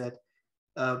is that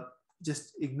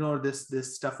just ignore this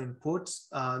stuff in quotes.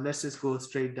 Let's just go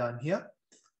straight down here.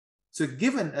 So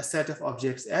given a set of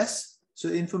objects S, so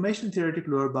information theoretic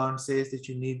lower bound says that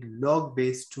you need log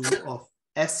base 2 of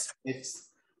S bits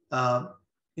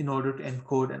in order to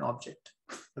encode an object,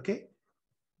 okay?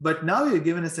 But now you're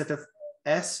given a set of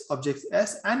S, objects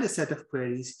S, and a set of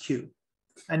queries Q.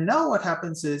 And now what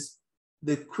happens is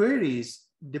the queries,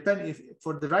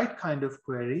 for the right kind of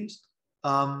queries,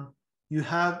 you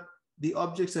have the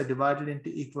objects are divided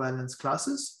into equivalence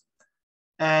classes.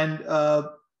 And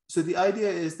so the idea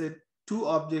is that two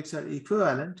objects are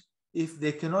equivalent if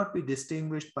they cannot be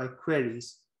distinguished by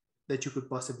queries that you could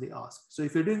possibly ask. So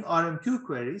if you're doing RMQ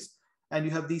queries and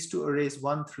you have these two arrays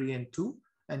 1, 3, and 2,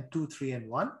 and 2, 3, and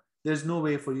 1, there's no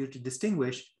way for you to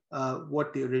distinguish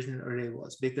what the original array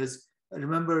was, because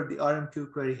remember the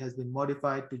RMQ query has been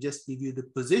modified to just give you the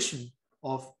position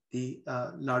of the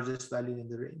largest value in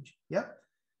the range. Yeah.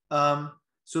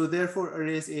 So therefore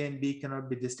arrays A and B cannot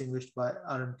be distinguished by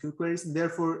RMQ queries, and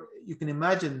therefore you can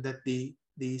imagine that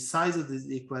the size of this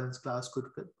equivalence class could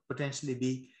potentially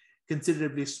be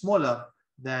considerably smaller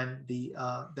than the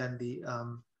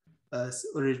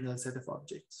original set of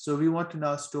objects. So we want to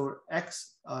now store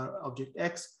X, object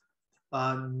X,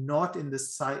 not in the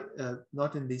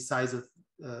size of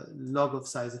log of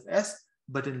size of S,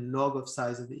 but in log of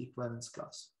size of the equivalence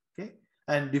class. Okay,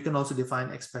 and you can also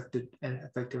define expected and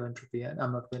effective entropy, and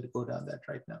I'm not going to go down that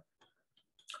right now.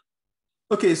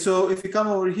 Okay, so if you come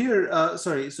over here,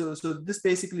 so this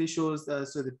basically shows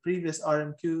so the previous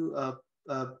RMQ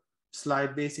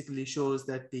slide basically shows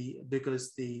that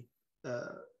because the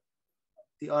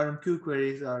RMQ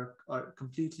queries are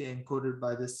completely encoded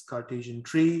by this Cartesian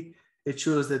tree. It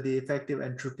shows that the effective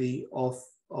entropy of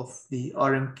the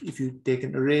RMQ, if you take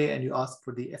an array and you ask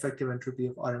for the effective entropy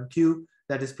of RMQ,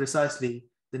 that is precisely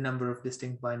the number of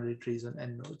distinct binary trees on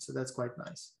n nodes. So that's quite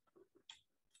nice.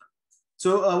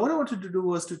 So what I wanted to do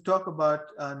was to talk about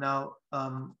now,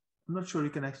 I'm not sure you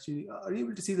can actually, are you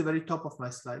able to see the very top of my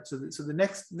slide? So the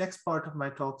next part of my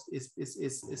talk is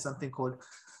something called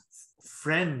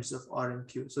friends of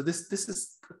RMQ. So this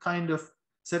is a kind of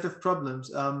set of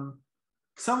problems.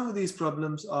 Some of these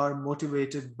problems are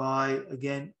motivated by,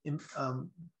 again,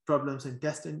 problems in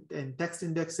text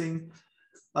indexing.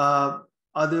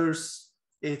 Others,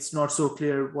 it's not so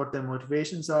clear what their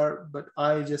motivations are, but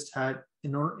I just had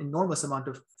enormous amount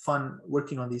of fun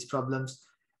working on these problems.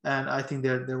 And I think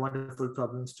they're wonderful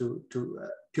problems to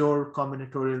pure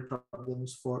combinatorial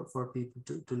problems for people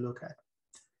to look at.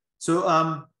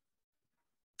 So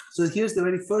so here's the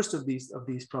very first of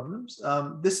these problems.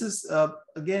 This is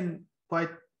again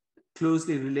quite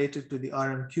closely related to the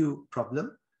RMQ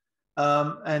problem.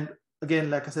 And again,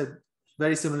 like I said,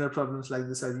 very similar problems like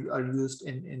this are used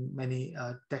in many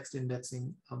text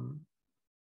indexing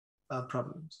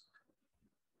problems.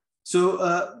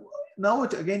 So now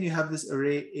again, you have this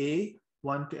array A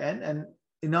 1 to n, and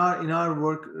in our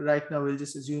work right now, we'll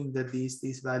just assume that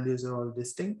these values are all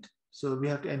distinct. So we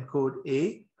have to encode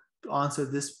A to answer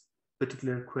this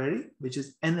particular query, which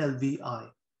is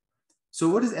NLVI. So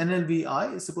what is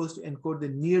NLVI? It's supposed to encode the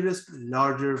nearest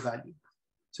larger value.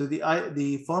 So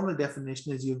the formal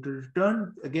definition is you have to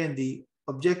return, again, the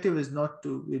objective is not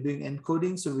to, we're doing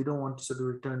encoding, so we don't want to sort of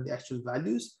return the actual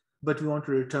values, but we want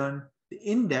to return the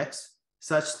index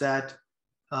such that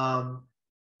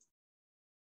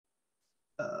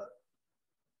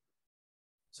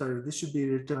sorry, this should be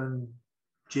return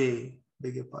J,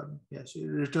 beg your pardon. Yes, you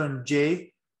return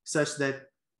J such that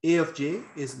A of J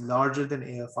is larger than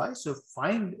A of I. So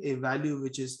find a value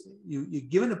which is, you're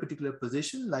given a particular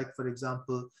position, like for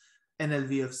example,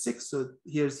 NLV of 6. So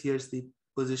here's the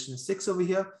position 6 over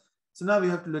here. So now we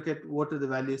have to look at what are the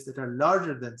values that are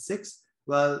larger than 6.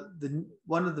 Well,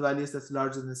 one of the values that's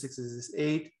larger than 6 is this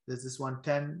 8. There's this one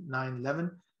 10, 9,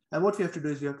 11. And what we have to do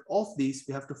is we have to, of these,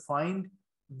 we have to find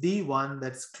the one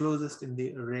that's closest in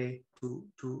the array to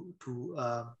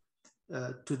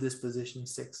this position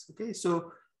 6. Okay,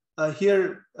 so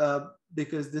here,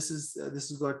 because this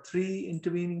has got 3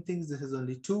 intervening things, this is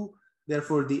only 2.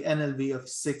 Therefore, the NLV of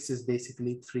 6 is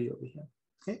basically 3 over here.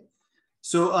 Okay.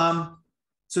 So,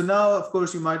 so now, of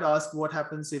course, you might ask what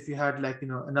happens if you had like,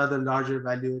 another larger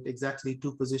value at exactly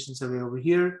 2 positions away over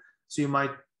here. So you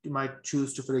might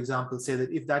choose to, for example, say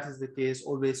that if that is the case,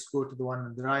 always go to the one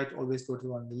on the right, always go to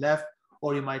the one on the left.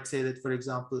 Or you might say that, for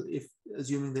example, if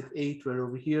assuming that 8 were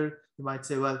over here, you might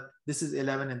say, well, this is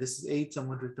 11 and this is 8, so I'm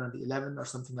going to return the 11 or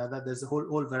something like that. There's a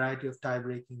whole variety of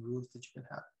tie-breaking rules that you can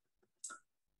have.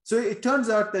 So it turns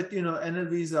out that,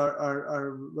 NLVs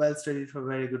are well studied for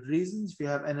very good reasons. If you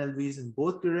have NLVs in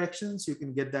both directions, you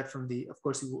can get that from the, of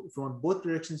course, if you want both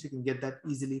directions, you can get that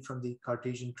easily from the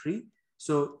Cartesian tree.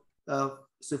 So,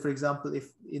 so for example,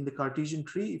 if in the Cartesian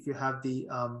tree, if you have the,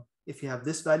 if you have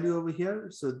this value over here,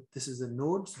 so this is a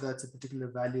node, so that's a particular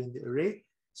value in the array.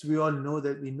 So we know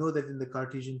that in the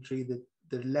Cartesian tree that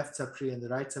the left subtree and the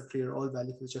right subtree are all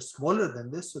values which are smaller than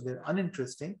this, so they're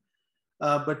uninteresting.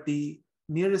 But the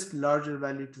nearest larger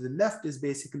value to the left is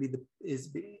basically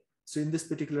so in this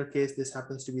particular case, this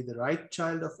happens to be the right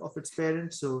child of its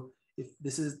parent. So if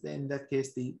this is in that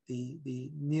case, the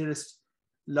nearest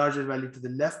larger value to the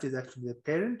left is actually the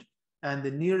parent, and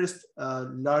the nearest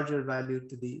larger value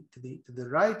to the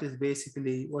right is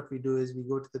basically what we do is we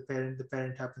go to the parent. The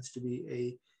parent happens to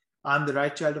be I'm the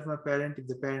right child of my parent. If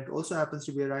the parent also happens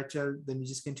to be a right child, then you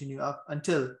just continue up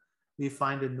until we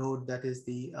find a node that is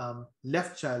the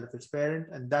left child of its parent,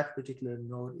 and that particular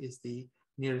node is the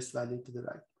nearest value to the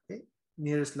right. Okay,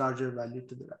 nearest larger value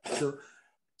to the right.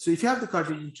 So if you have the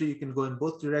Cartesian tree, you can go in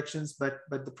both directions, but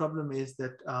the problem is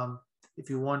that if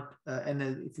you want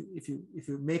if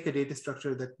you make a data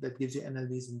structure that gives you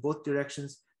NLVs in both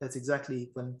directions, that's exactly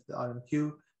equivalent to the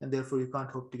RMQ, and therefore you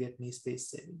can't hope to get any space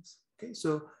savings. Okay,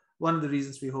 so one of the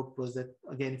reasons we hoped was that,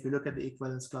 again, if you look at the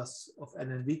equivalence class of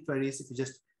NLV queries, if you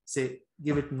just say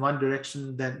give it in one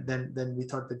direction, then we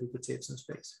thought that we could save some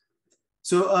space.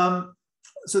 So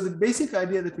so the basic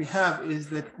idea that we have is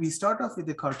that we start off with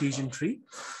the Cartesian tree,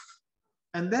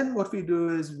 and then what we do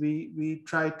is we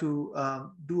try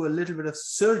to do a little bit of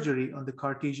surgery on the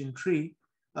Cartesian tree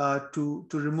to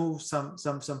remove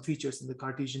some features in the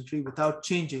Cartesian tree without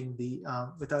changing the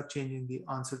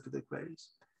answer to the queries.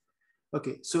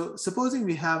 Okay, so supposing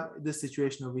we have this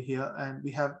situation over here, and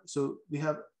we have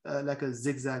like a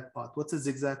zigzag path. What's a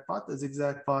zigzag path? A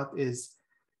zigzag path is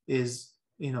a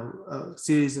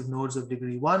series of nodes of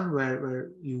degree 1 where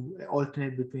you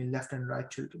alternate between left and right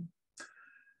children.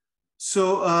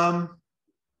 So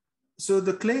so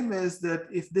the claim is that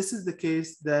if this is the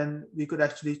case, then we could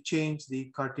actually change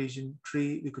the Cartesian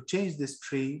tree. We could change this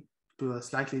tree to a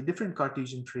slightly different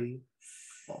Cartesian tree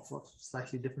of a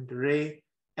slightly different array,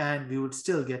 and we would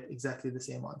still get exactly the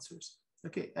same answers.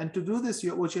 Okay, and to do this,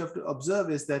 what you have to observe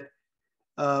is that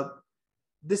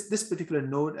this particular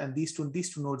node and these two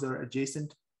nodes are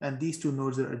adjacent, and these two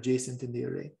nodes are adjacent in the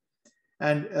array.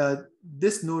 And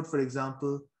this node, for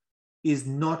example, is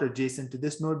not adjacent to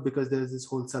this node because there is this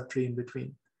whole subtree in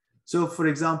between. So, for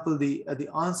example, the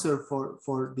answer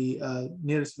for the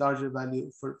nearest larger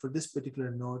value for this particular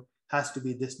node has to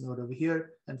be this node over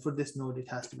here, and for this node, it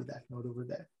has to be that node over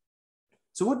there.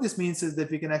 So what this means is that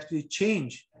we can actually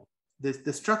change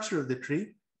the structure of the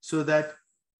tree so that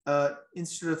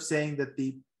instead of saying that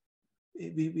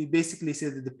we basically say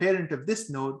that the parent of this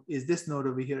node is this node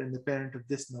over here, and the parent of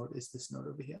this node is this node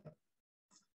over here.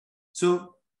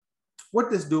 So what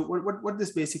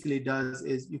this basically does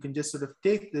is you can just sort of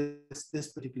take this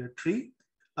particular tree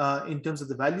in terms of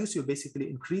the values. You're basically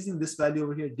increasing this value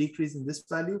over here, decreasing this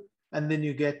value, and then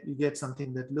you get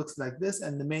something that looks like this.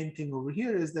 And the main thing over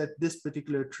here is that this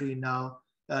particular tree now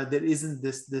there isn't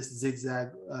this zigzag.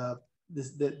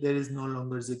 There is no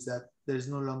longer zigzag. There is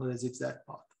no longer a zigzag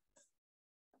path.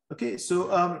 Okay, so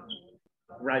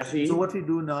Rajeev. So what we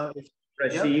do now is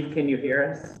Rajeev, yeah? Can you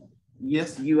hear us?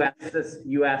 Yes. You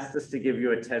asked us to give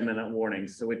you a 10-minute warning,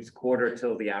 so it's 1/4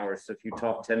 till the hour. So if you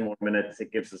talk 10 more minutes,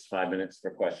 it gives us 5 minutes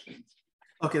for questions.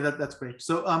 Okay, that's great.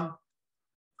 So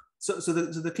so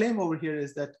the claim over here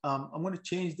is that I'm going to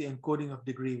change the encoding of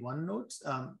degree 1 nodes.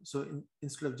 So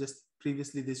instead of just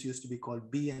previously this used to be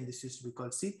called B and this used to be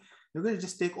called C, we're going to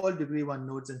just take all degree 1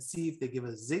 nodes and see if they give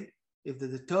a zig. If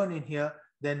there's a turn in here,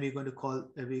 then we're going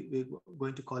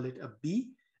to call it a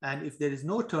B. And if there is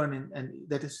no turn in, and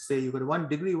that is to say you've got one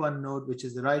degree 1 node, which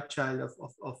is the right child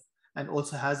of and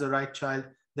also has a right child,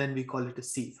 then we call it a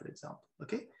C, for example.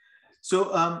 Okay. So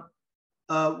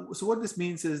so what this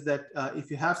means is that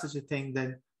if you have such a thing, then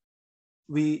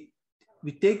we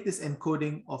take this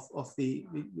encoding of the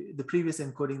previous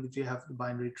encoding that you have the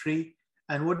binary tree.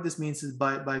 And what this means is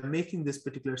by making this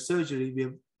particular surgery, we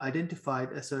have identified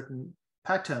a certain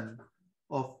pattern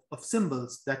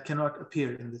symbols that cannot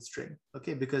appear in the string.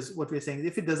 Okay, because what we're saying is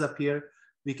if it does appear,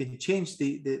 we can change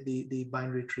the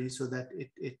binary tree so that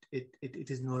it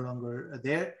is no longer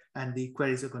there, and the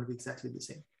queries are going to be exactly the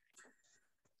same.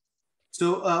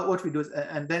 So what we do is,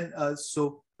 and then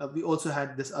we also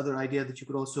had this other idea that you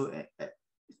could also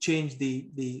change you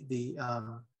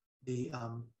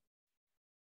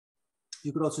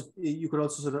could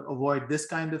also sort of avoid this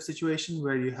kind of situation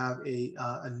where you have a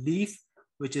leaf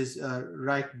which is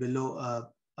right below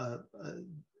a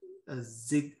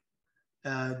zig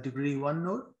degree 1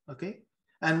 node. Okay,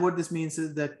 and what this means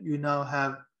is that you now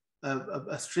have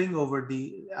a string over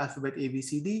the alphabet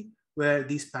ABCD where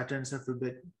these patterns are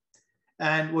forbidden.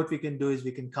 And what we can do is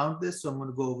we can count this. So I'm going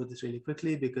to go over this really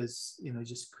quickly because, you know,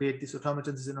 just create this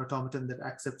automaton. This is an automaton that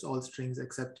accepts all strings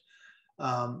except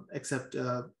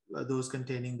those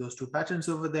containing those two patterns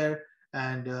over there.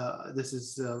 And this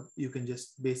is, you can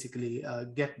just basically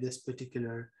get this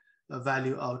particular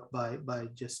value out by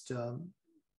just the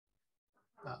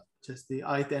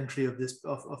ith entry of this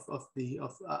of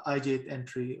ijth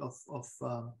entry of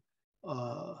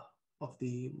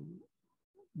the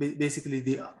basically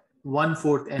the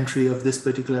 1/4 entry of this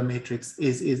particular matrix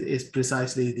is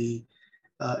precisely the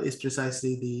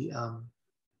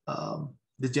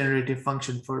generative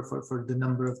function for the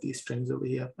number of these strings over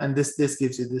here, and this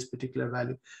gives you this particular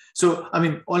value. So I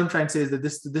mean, all I'm trying to say is that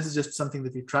this is just something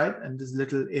that we tried, and there's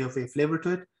little AofA flavor to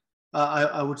it.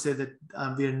 I would say that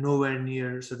we are nowhere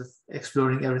near sort of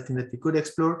exploring everything that we could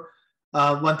explore.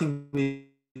 One thing we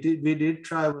did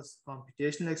try was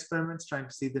computational experiments, trying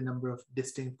to see the number of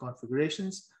distinct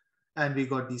configurations. And we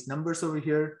got these numbers over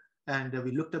here, and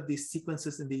we looked up these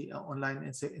sequences in the online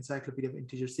encyclopedia of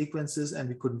integer sequences, and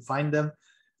we couldn't find them.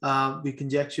 We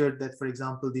conjectured that, for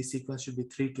example, the sequence should be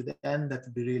 3 to the n. That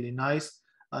would be really nice.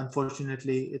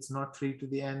 Unfortunately, it's not 3 to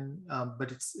the n, but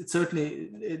it's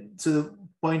certainly, so the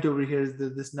point over here is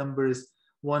that this number is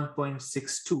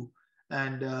 1.62,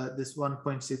 and this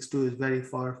 1.62 is very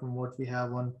far from what we have,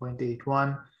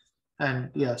 1.81.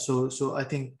 And yeah, so I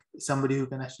think somebody who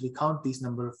can actually count these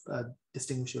number of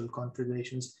distinguishable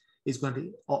configurations is going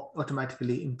to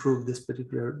automatically improve this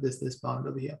particular, this bound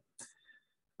over here.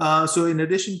 So in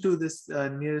addition to this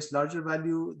nearest larger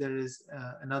value, there is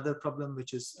another problem,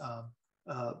 which is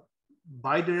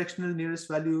bidirectional nearest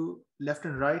value left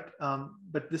and right.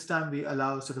 But this time we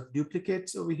allow sort of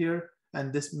duplicates over here.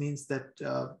 And this means that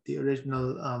the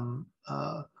original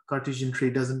Cartesian tree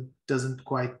doesn't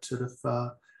quite sort of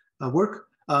work.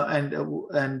 And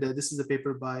this is a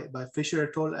paper by Fisher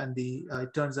et al. And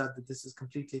it turns out that this is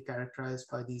completely characterized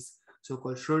by these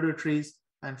so-called Schroeder trees.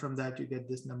 And from that, you get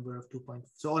this number of 2.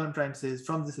 So all I'm trying to say is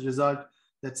from this result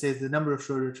that says the number of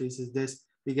Schroeder trees is this,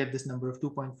 we get this number of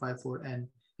 2.54n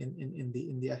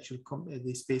in the actual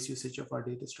the space usage of our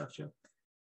data structure.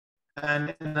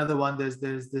 And another one, there's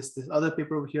this other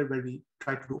paper over here where we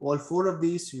try to do all 4 of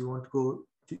these. So you want to go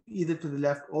to either to the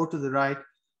left or to the right,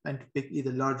 and to pick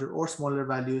either larger or smaller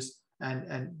values.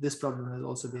 And this problem has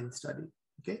also been studied.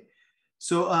 Okay,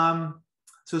 so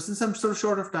so since I'm so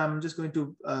short of time, I'm just going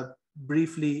to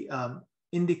briefly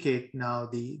indicate now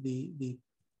the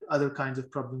other kinds of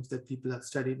problems that people have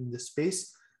studied in this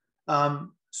space.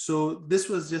 So this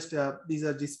was just these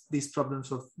are just these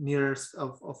problems of nearest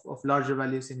of larger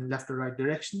values in left or right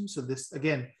direction. So this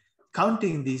again,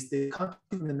 counting the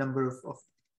number of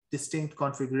distinct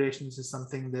configurations is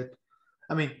something that,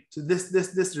 I mean, so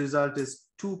this result is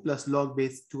 2 plus log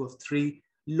base 2 of 3,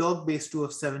 log base 2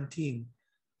 of 17.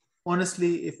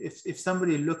 Honestly, if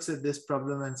somebody looks at this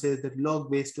problem and says that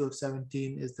log base 2 of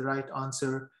 17 is the right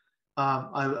answer,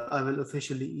 I will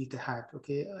officially eat a hat.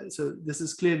 Okay, so this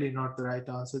is clearly not the right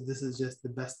answer. This is just the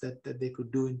best that they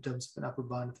could do in terms of an upper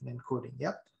bound of an encoding.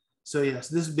 Yep. So yeah,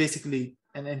 so this is basically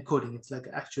an encoding. It's like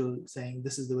actual saying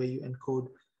this is the way you encode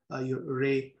your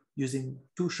array using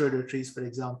 2 Schroeder trees, for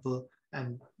example,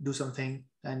 and do something,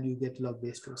 and you get log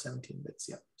base 2 of 17 bits.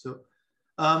 Yeah. So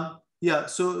yeah.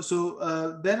 So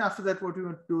then after that, what we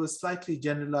want to do is slightly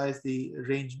generalize the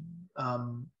range.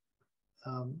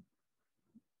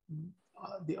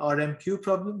 The RMQ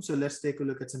problem. So let's take a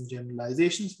look at some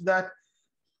generalizations for that.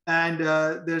 And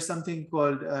there's something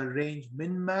called range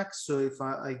min-max. So if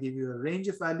I give you a range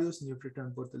of values and you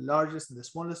return both the largest and the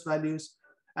smallest values,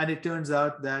 and it turns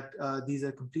out that these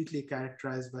are completely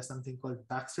characterized by something called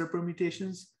Baxter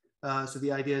permutations. So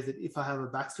the idea is that if I have a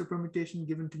Baxter permutation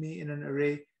given to me in an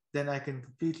array, then I can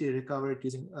completely recover it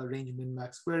using range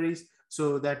min-max queries.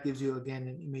 So that gives you again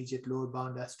an immediate lower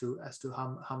bound as to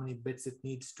how many bits it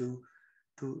needs to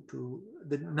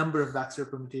the number of Baxter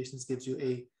permutations gives you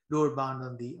a lower bound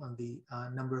on the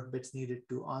number of bits needed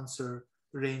to answer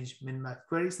range min-max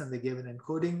queries, and they gave an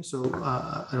encoding. So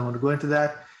I don't want to go into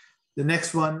that. The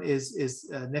next one is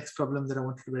next problem that I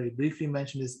wanted to very briefly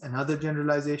mention is another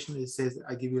generalization. It says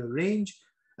I give you a range,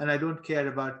 and I don't care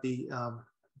about the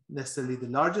necessarily the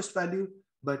largest value,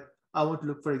 but I want to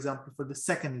look, for example, for the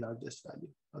second largest value.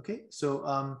 Okay,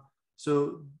 so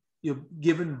so you're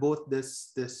given both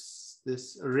this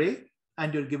array,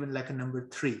 and you're given like a number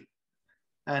 3,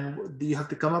 and you have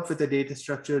to come up with a data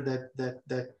structure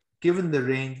that given the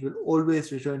range will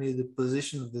always return you the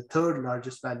position of the third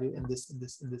largest value in this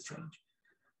range.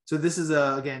 So this is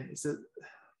again, it's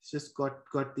just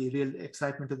got the real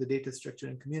excitement of the data structure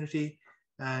and community,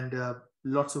 and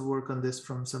lots of work on this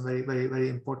from some very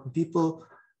important people.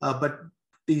 But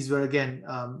these were again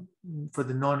for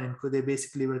the non-encode. They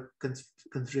basically were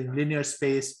considering linear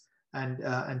space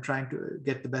and trying to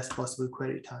get the best possible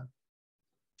query time.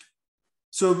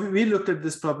 So we looked at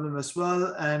this problem as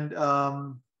well,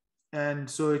 and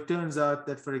so it turns out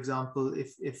that, for example,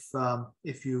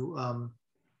 if you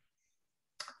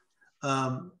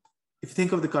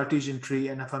think of the Cartesian tree,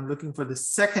 and if I'm looking for the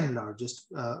second largest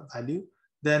value,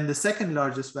 then the second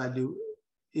largest value,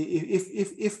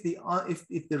 if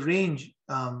the range,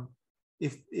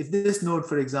 if this node,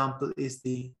 for example, is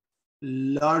the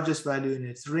largest value in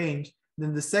its range,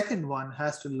 then the second one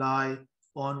has to lie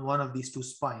on one of these two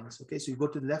spines. Okay, so you go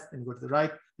to the left and you go to the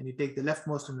right, and you take the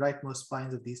leftmost and rightmost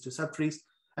spines of these two subtrees.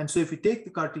 And so if you take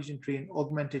the Cartesian tree and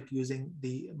augment it using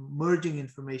the merging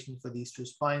information for these two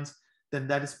spines, then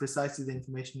that is precisely the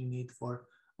information you need for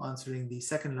answering the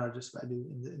second largest value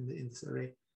in this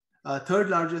array. Third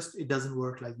largest, it doesn't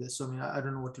work like this. So I mean, I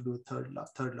don't know what to do with third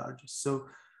largest. So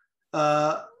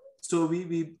there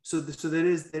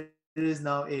is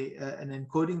now an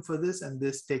encoding for this, and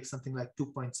this takes something like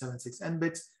 2.76 n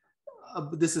bits.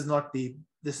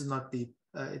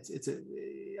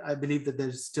 I believe that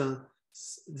there's still,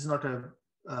 it's not a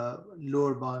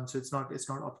lower bound, so it's not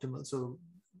optimal. So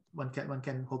one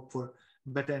can hope for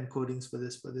better encodings for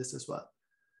this as well.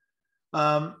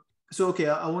 So okay,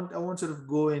 I won't sort of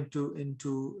go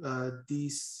into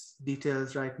these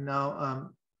details right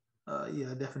now.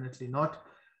 Yeah, definitely not.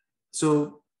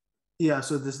 So yeah,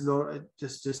 so this lower,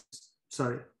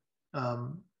 sorry.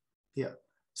 Yeah,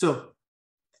 so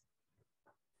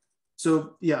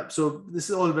yeah, so this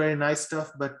is all very nice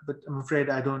stuff, but I'm afraid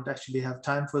I don't actually have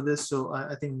time for this. So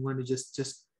I think I'm going to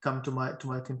just come to my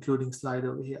concluding slide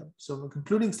over here. So my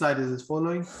concluding slide is as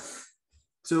following.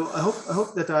 So I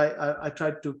hope that I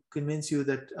tried to convince you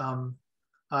that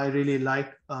I really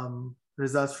like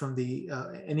results from the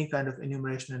any kind of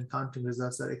enumeration and counting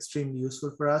results are extremely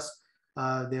useful for us.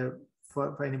 They're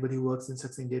for anybody who works in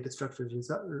succinct data structures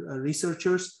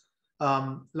researchers.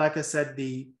 Like I said,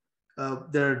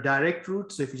 there are direct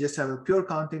routes. So if you just have a pure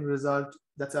counting result,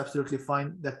 that's absolutely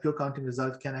fine. That pure counting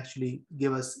result can actually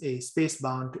give us a space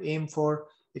bound to aim for.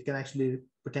 It can actually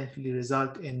potentially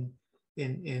result in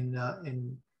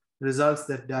results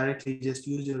that directly just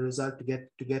use your result to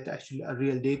get actually a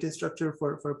real data structure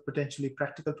for a potentially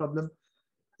practical problem.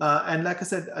 And like I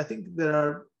said, I think there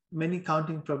are many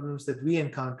counting problems that we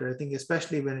encounter. I think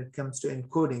especially when it comes to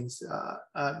encodings,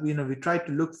 we try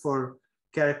to look for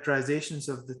characterizations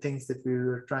of the things that we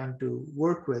were trying to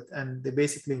work with, and they're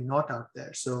basically not out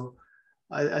there. So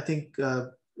I think I've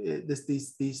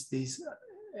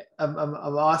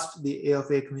asked the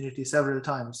AofA community several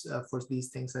times for these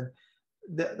things, and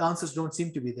the answers don't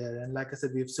seem to be there. And like I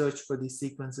said, we've searched for these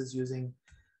sequences using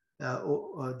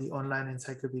the online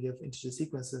encyclopedia of integer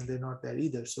sequences, and they're not there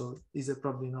either. So these are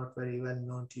probably not very well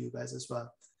known to you guys as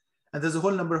well. And there's a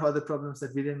whole number of other problems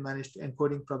that we didn't manage to,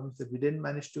 encoding problems that we didn't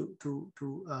manage to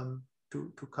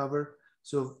cover.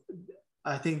 So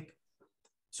I think,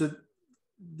 so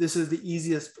this is the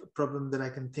easiest problem that I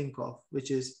can think of,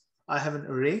 which is I have an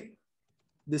array.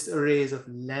 This array is of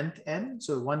length n,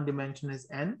 so one dimension is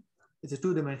n. It's a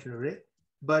two-dimensional array,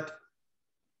 but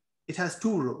it has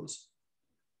two rows.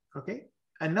 Okay,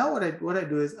 and now what I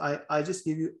do is I just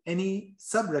give you any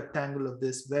subrectangle of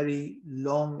this very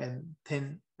long and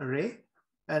thin array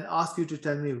and ask you to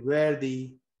tell me where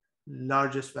the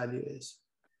largest value is.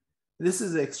 This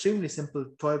is an extremely simple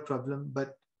toy problem,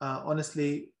 but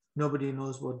honestly, nobody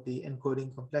knows what the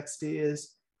encoding complexity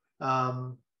is.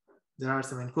 There are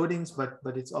some encodings,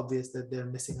 but it's obvious that they're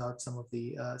missing out some of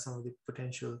the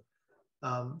potential.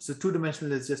 So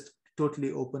two-dimensional is just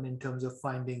totally open in terms of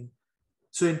finding.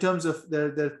 So in terms of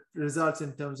the results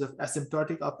in terms of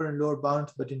asymptotic upper and lower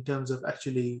bounds, but in terms of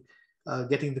actually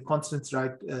getting the constants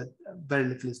right, very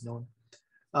little is known.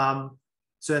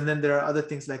 So, and then there are other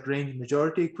things like range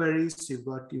majority queries. So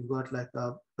you've got like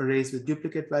arrays with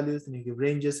duplicate values, and you give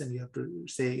ranges, and you have to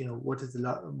say, you know, what is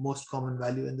the most common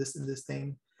value in this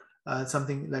thing.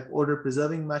 Something like order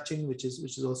preserving matching, which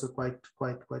is also quite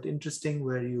interesting,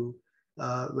 where you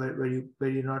where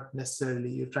you're not necessarily,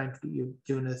 you're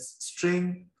given a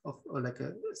string of, or like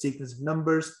a sequence of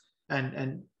numbers,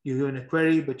 and you're given a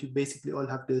query, but you basically all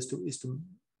have to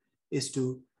is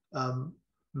to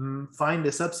find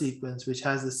a subsequence which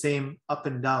has the same up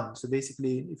and down. So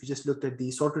basically, if you just looked at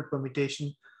the sorted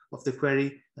permutation of the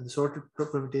query and the sorted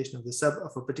permutation of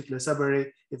a particular subarray,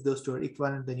 if those two are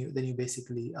equivalent, then you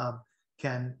basically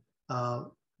can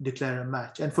declare a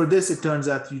match. And for this, it turns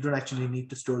out you don't actually need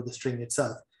to store the string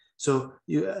itself. So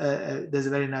there's a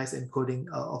very nice encoding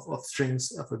of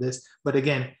strings for this. But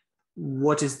again,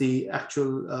 what is the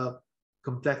actual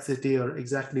complexity, or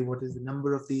exactly what is the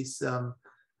number of these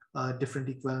different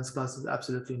equivalence classes?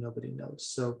 Absolutely nobody knows.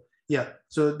 So yeah,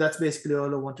 so that's basically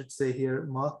all I wanted to say here,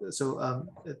 Mark. So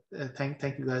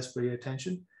thank you guys for your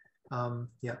attention.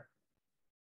 Yeah.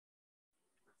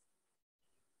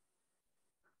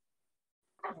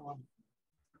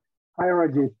 Hi,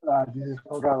 Rajeev. This is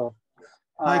Conrado.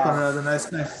 Hi, Conrado. Nice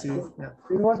to see you. Yeah.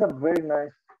 It was a very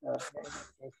nice talk,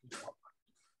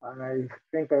 and I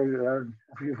think I learned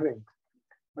a few things.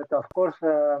 But of course,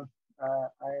 I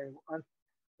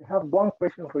have one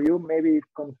question for you. Maybe it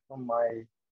comes from my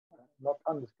not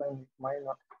understanding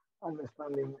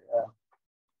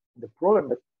the problem.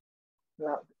 But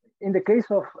now, in the case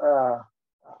of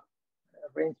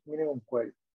range minimum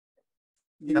query,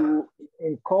 you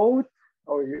encode,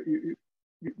 or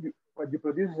what you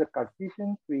produce is a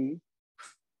Cartesian tree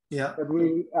that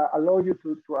will allow you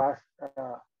to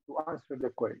answer the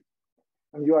query,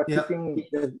 and you are keeping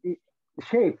the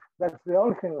shape. That's the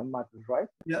only thing that matters, right?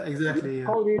 Yeah, exactly. You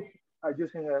encode it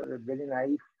using a very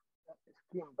naive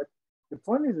scheme, but the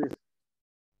point is this: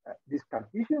 this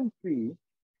Cartesian tree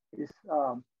is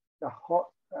the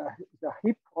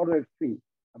heap ordered tree,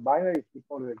 a binary heap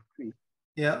ordered tree.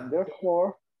 Yeah. And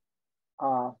therefore,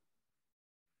 not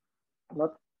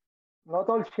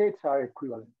all shapes are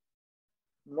equivalent.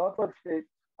 Not all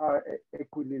shapes are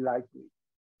equally likely.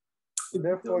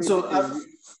 Therefore, so I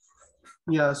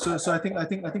think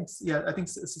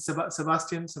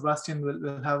Sebastian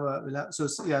will have so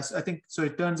yes, I think so.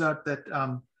 It turns out that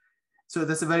so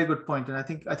that's a very good point, and I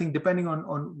think depending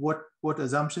on what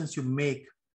assumptions you make.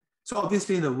 So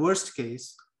obviously, in the worst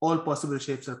case, all possible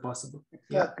shapes are possible.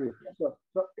 Exactly. Yeah.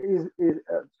 So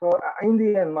in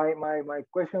the end, my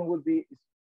question would be,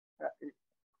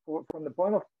 from the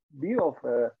point of view of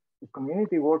the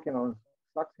community working on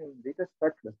succinct data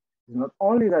structures, is not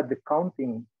only that the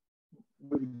counting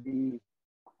will be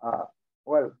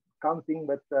counting,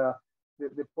 but the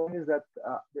point is that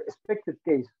the expected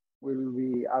case will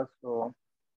be also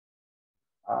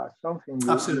something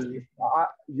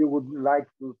you would like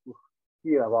to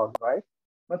hear about, right?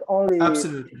 Not only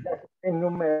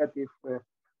enumerative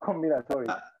combinatory.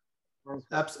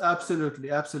 Absolutely.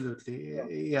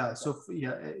 Yeah. So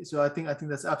I think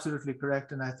that's absolutely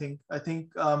correct, and I think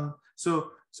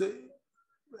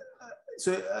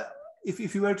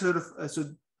if you were to sort of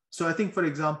so I think, for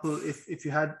example, if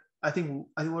you had, I think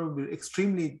what would be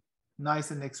extremely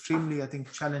nice and extremely, I think,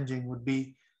 challenging would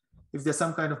be if there's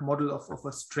some kind of model of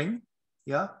a string,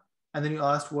 and then you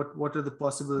asked what are the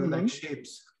possible like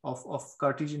shapes of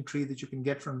Cartesian tree that you can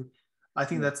get from the. I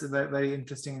think that's very, very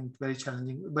interesting and very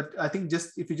challenging. But I think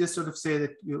if you just sort of say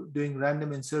that you're doing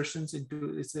random insertions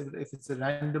into, if it's a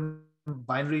random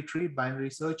binary tree, binary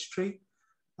search tree,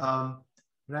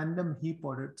 random heap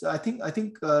ordered. So I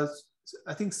think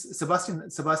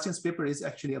Sebastian's paper is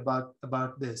actually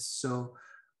about this. So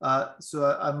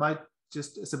I might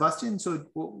just, Sebastian. So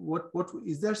what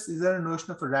is there a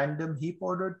notion of a random heap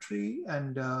ordered tree,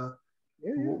 and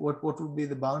what would be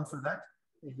the bound for that?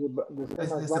 Is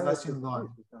Sebastian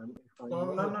gone?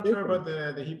 Well, I'm not sure about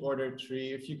the heap ordered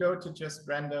tree. If you go to just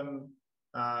random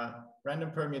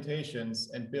permutations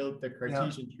and build the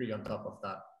Cartesian tree on top of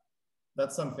that,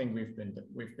 that's something we've been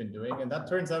doing, and that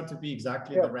turns out to be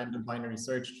exactly the random binary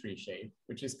search tree shape,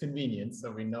 which is convenient,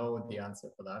 so we know the answer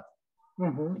for that.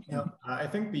 I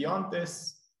think beyond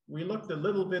this, we looked a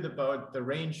little bit about the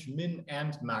range min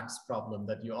and max problem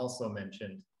that you also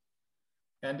mentioned.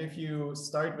 And if you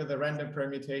start with a random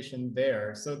permutation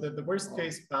there, so the worst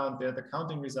case bound there, the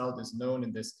counting result is known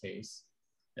in this case,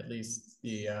 at least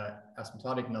the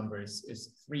asymptotic numbers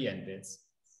is 3 n bits.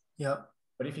 Yeah.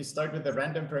 But if you start with a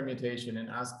random permutation and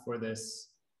ask for this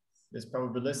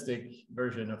probabilistic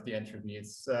version of the entropy,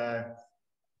 it's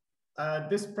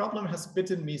this problem has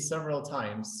bitten me several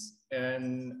times.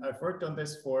 And I've worked on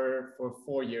this for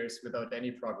 4 years without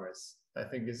any progress. I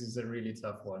think this is a really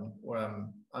tough one where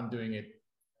I'm doing it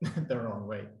the wrong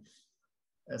way.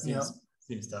 It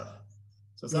seems tough.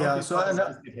 So some of these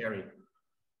topics get hairy.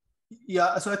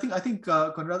 Yeah, so I think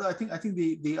Conrado, I think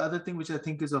the other thing which I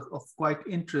think is of quite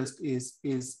interest is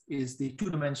the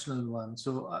two-dimensional one.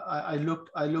 So I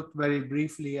looked very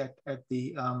briefly at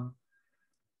the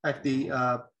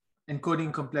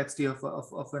encoding complexity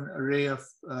of an array of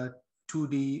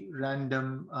 2D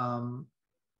random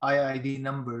IID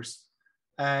numbers,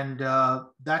 and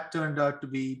that turned out to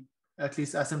be, at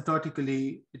least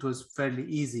asymptotically, it was fairly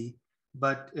easy.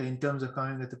 But in terms of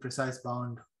coming at the precise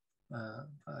bound,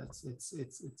 I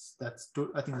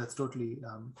think that's totally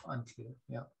unclear.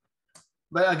 Yeah,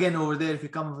 but again, over there, if you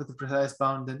come up with a precise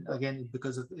bound, then again,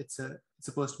 because of it's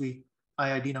supposed to be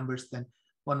IID numbers, then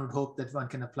one would hope that one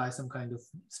can apply some kind of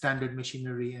standard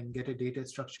machinery and get a data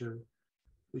structure,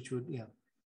 which would, yeah.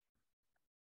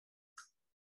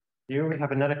 Here we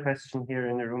have another question here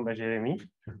in the room by Jeremy.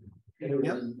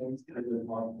 Yeah. Thanks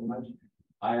so much.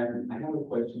 I have a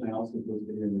question I also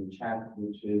posted in the chat,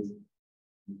 which is,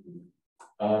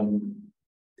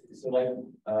 so like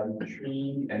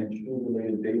tree and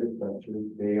tree-related data structures,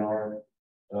 they are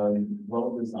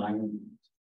well designed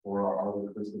for our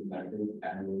recursive methods,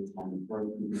 and on the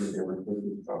first because of their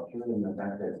recursive structure and the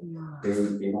fact that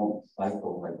they don't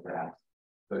cycle like graphs.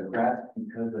 But graphs,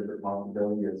 because of the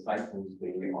possibility of cycles,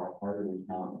 they are harder to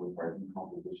count with our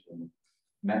decomposition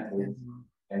methods.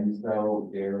 And so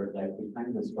they're like the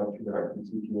kinds of structure that are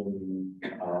particularly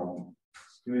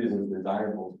suited as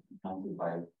desirable to be counted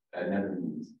by another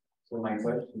means. So my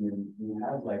question is, do you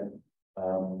have like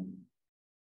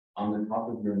on the top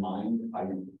of your mind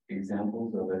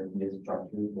examples of ideas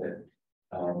structures that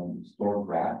store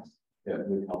graphs that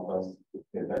would help us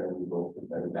get better results with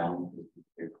better balance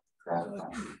with graph?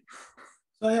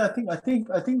 So yeah,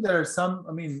 I think there are some.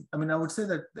 I mean, I would say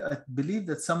that I believe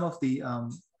that some of the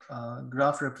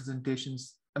graph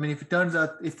representations. I mean, if it turns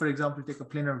out, if for example, you take a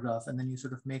planar graph and then you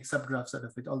sort of make subgraphs out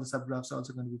of it, all the subgraphs are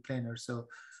also going to be planar. So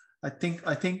I think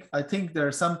there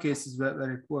are some cases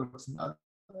where it works, and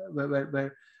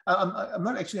where I'm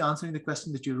not actually answering the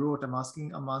question that you wrote. I'm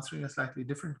answering a slightly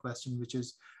different question, which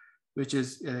is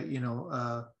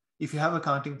if you have a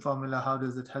counting formula, how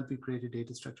does it help you create a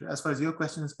data structure? As far as your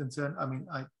question is concerned, I mean,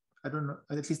 I don't know,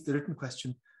 at least the written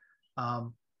question,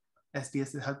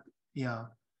 SDS help. Yeah,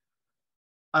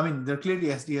 I mean, there are clearly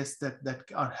SDS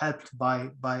that are helped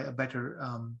by a better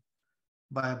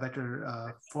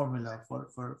formula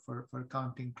for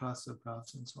counting cluster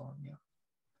graphs and so on. Yeah.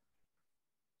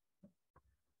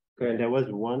 Okay, there was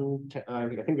one. I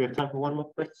think we have time for one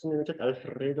more question.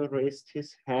 Alfredo raised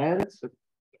his hand. So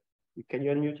can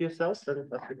you unmute yourself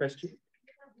and ask the question?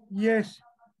 Yes.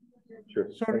 Sure.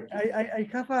 Sorry, I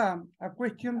have a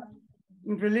question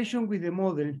in relation with the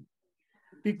model,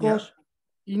 because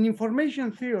in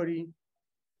information theory,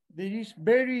 there is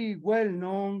very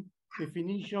well-known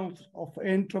definitions of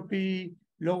entropy,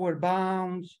 lower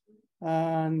bounds,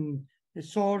 and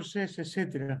sources,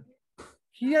 etc.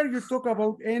 Here you talk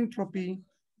about entropy,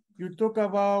 you talk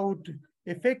about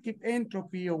effective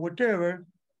entropy or whatever,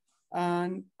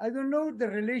 and I don't know the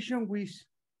relation with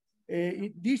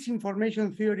these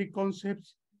information theory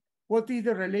concepts. What is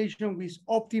the relation with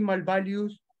optimal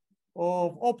values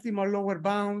of optimal lower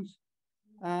bounds?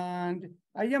 And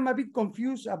I am a bit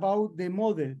confused about the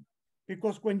model,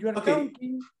 because when you are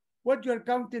counting, what you are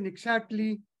counting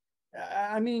exactly,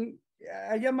 I mean,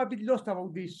 I am a bit lost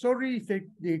about this. Sorry if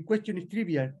the question is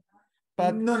trivial,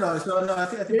 but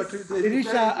I think there is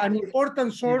an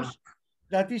important source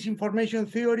that is information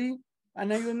theory,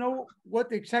 and I don't know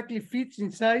what exactly fits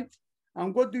inside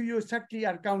and what do you exactly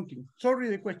are counting. Sorry,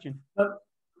 the question.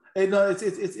 No,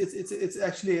 it's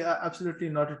actually absolutely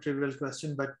not a trivial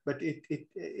question, but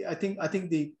I think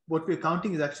what we're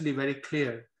counting is actually very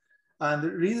clear, and the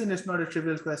reason it's not a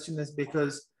trivial question is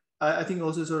because I think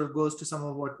also sort of goes to some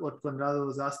of what Conrado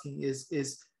was asking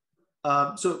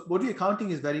so what we're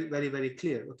counting is very, very, very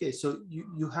clear. Okay, so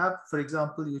you have, for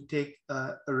example, you take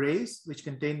arrays which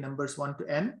contain numbers 1 to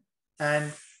n,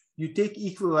 and you take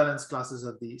equivalence classes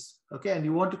of these. Okay, and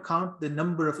you want to count the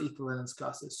number of equivalence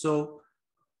classes. So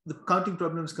the counting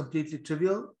problem is completely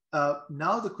trivial.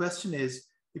 Now the question is,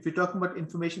 if you're talking about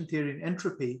information theory and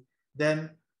entropy,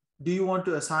 then do you want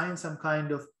to assign some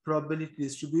kind of probability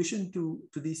distribution to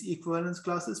these equivalence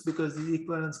classes? Because the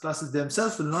equivalence classes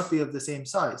themselves will not be of the same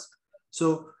size.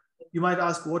 So you might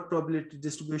ask, what probability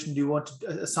distribution do you want to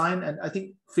assign? And I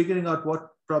think figuring out what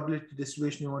probability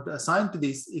distribution you want to assign to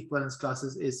these equivalence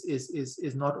classes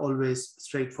is not always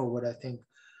straightforward, I think.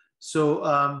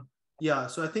 So Yeah,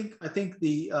 so I think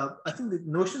the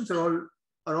notions are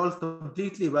all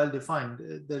completely well defined.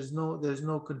 There's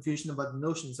no confusion about the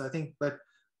notions. I think, but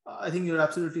I think you're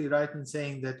absolutely right in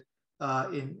saying that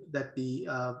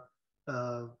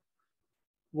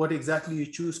what exactly you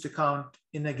choose to count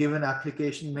in a given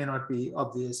application may not be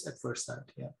obvious at first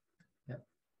sight. Yeah.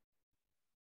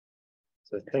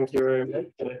 So thank you very much.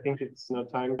 And I think it's now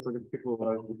time for the people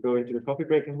who go into the coffee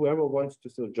break, and whoever wants to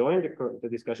still join the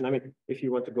discussion. I mean, if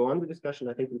you want to go on the discussion,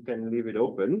 I think we can leave it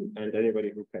open, and anybody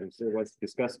who still wants to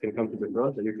discuss can come to the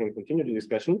front, and you can continue the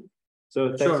discussion. So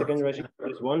thanks again, Rajeev, for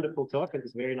this wonderful talk and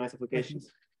this very nice applications.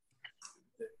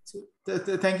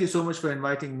 Thank you so much for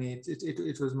inviting me.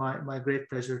 It was my great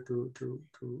pleasure to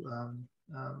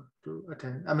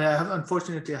attend. I mean,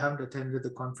 unfortunately I haven't attended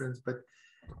the conference, but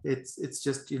it's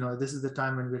just, you know, this is the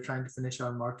time when we're trying to finish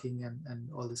our marking and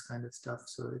all this kind of stuff.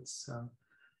 So it's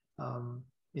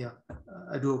yeah,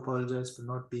 I do apologize for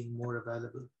not being more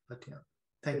available, but yeah,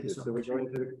 thank you so much. So we're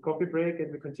going to the coffee break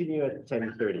and we continue at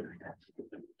 10:30.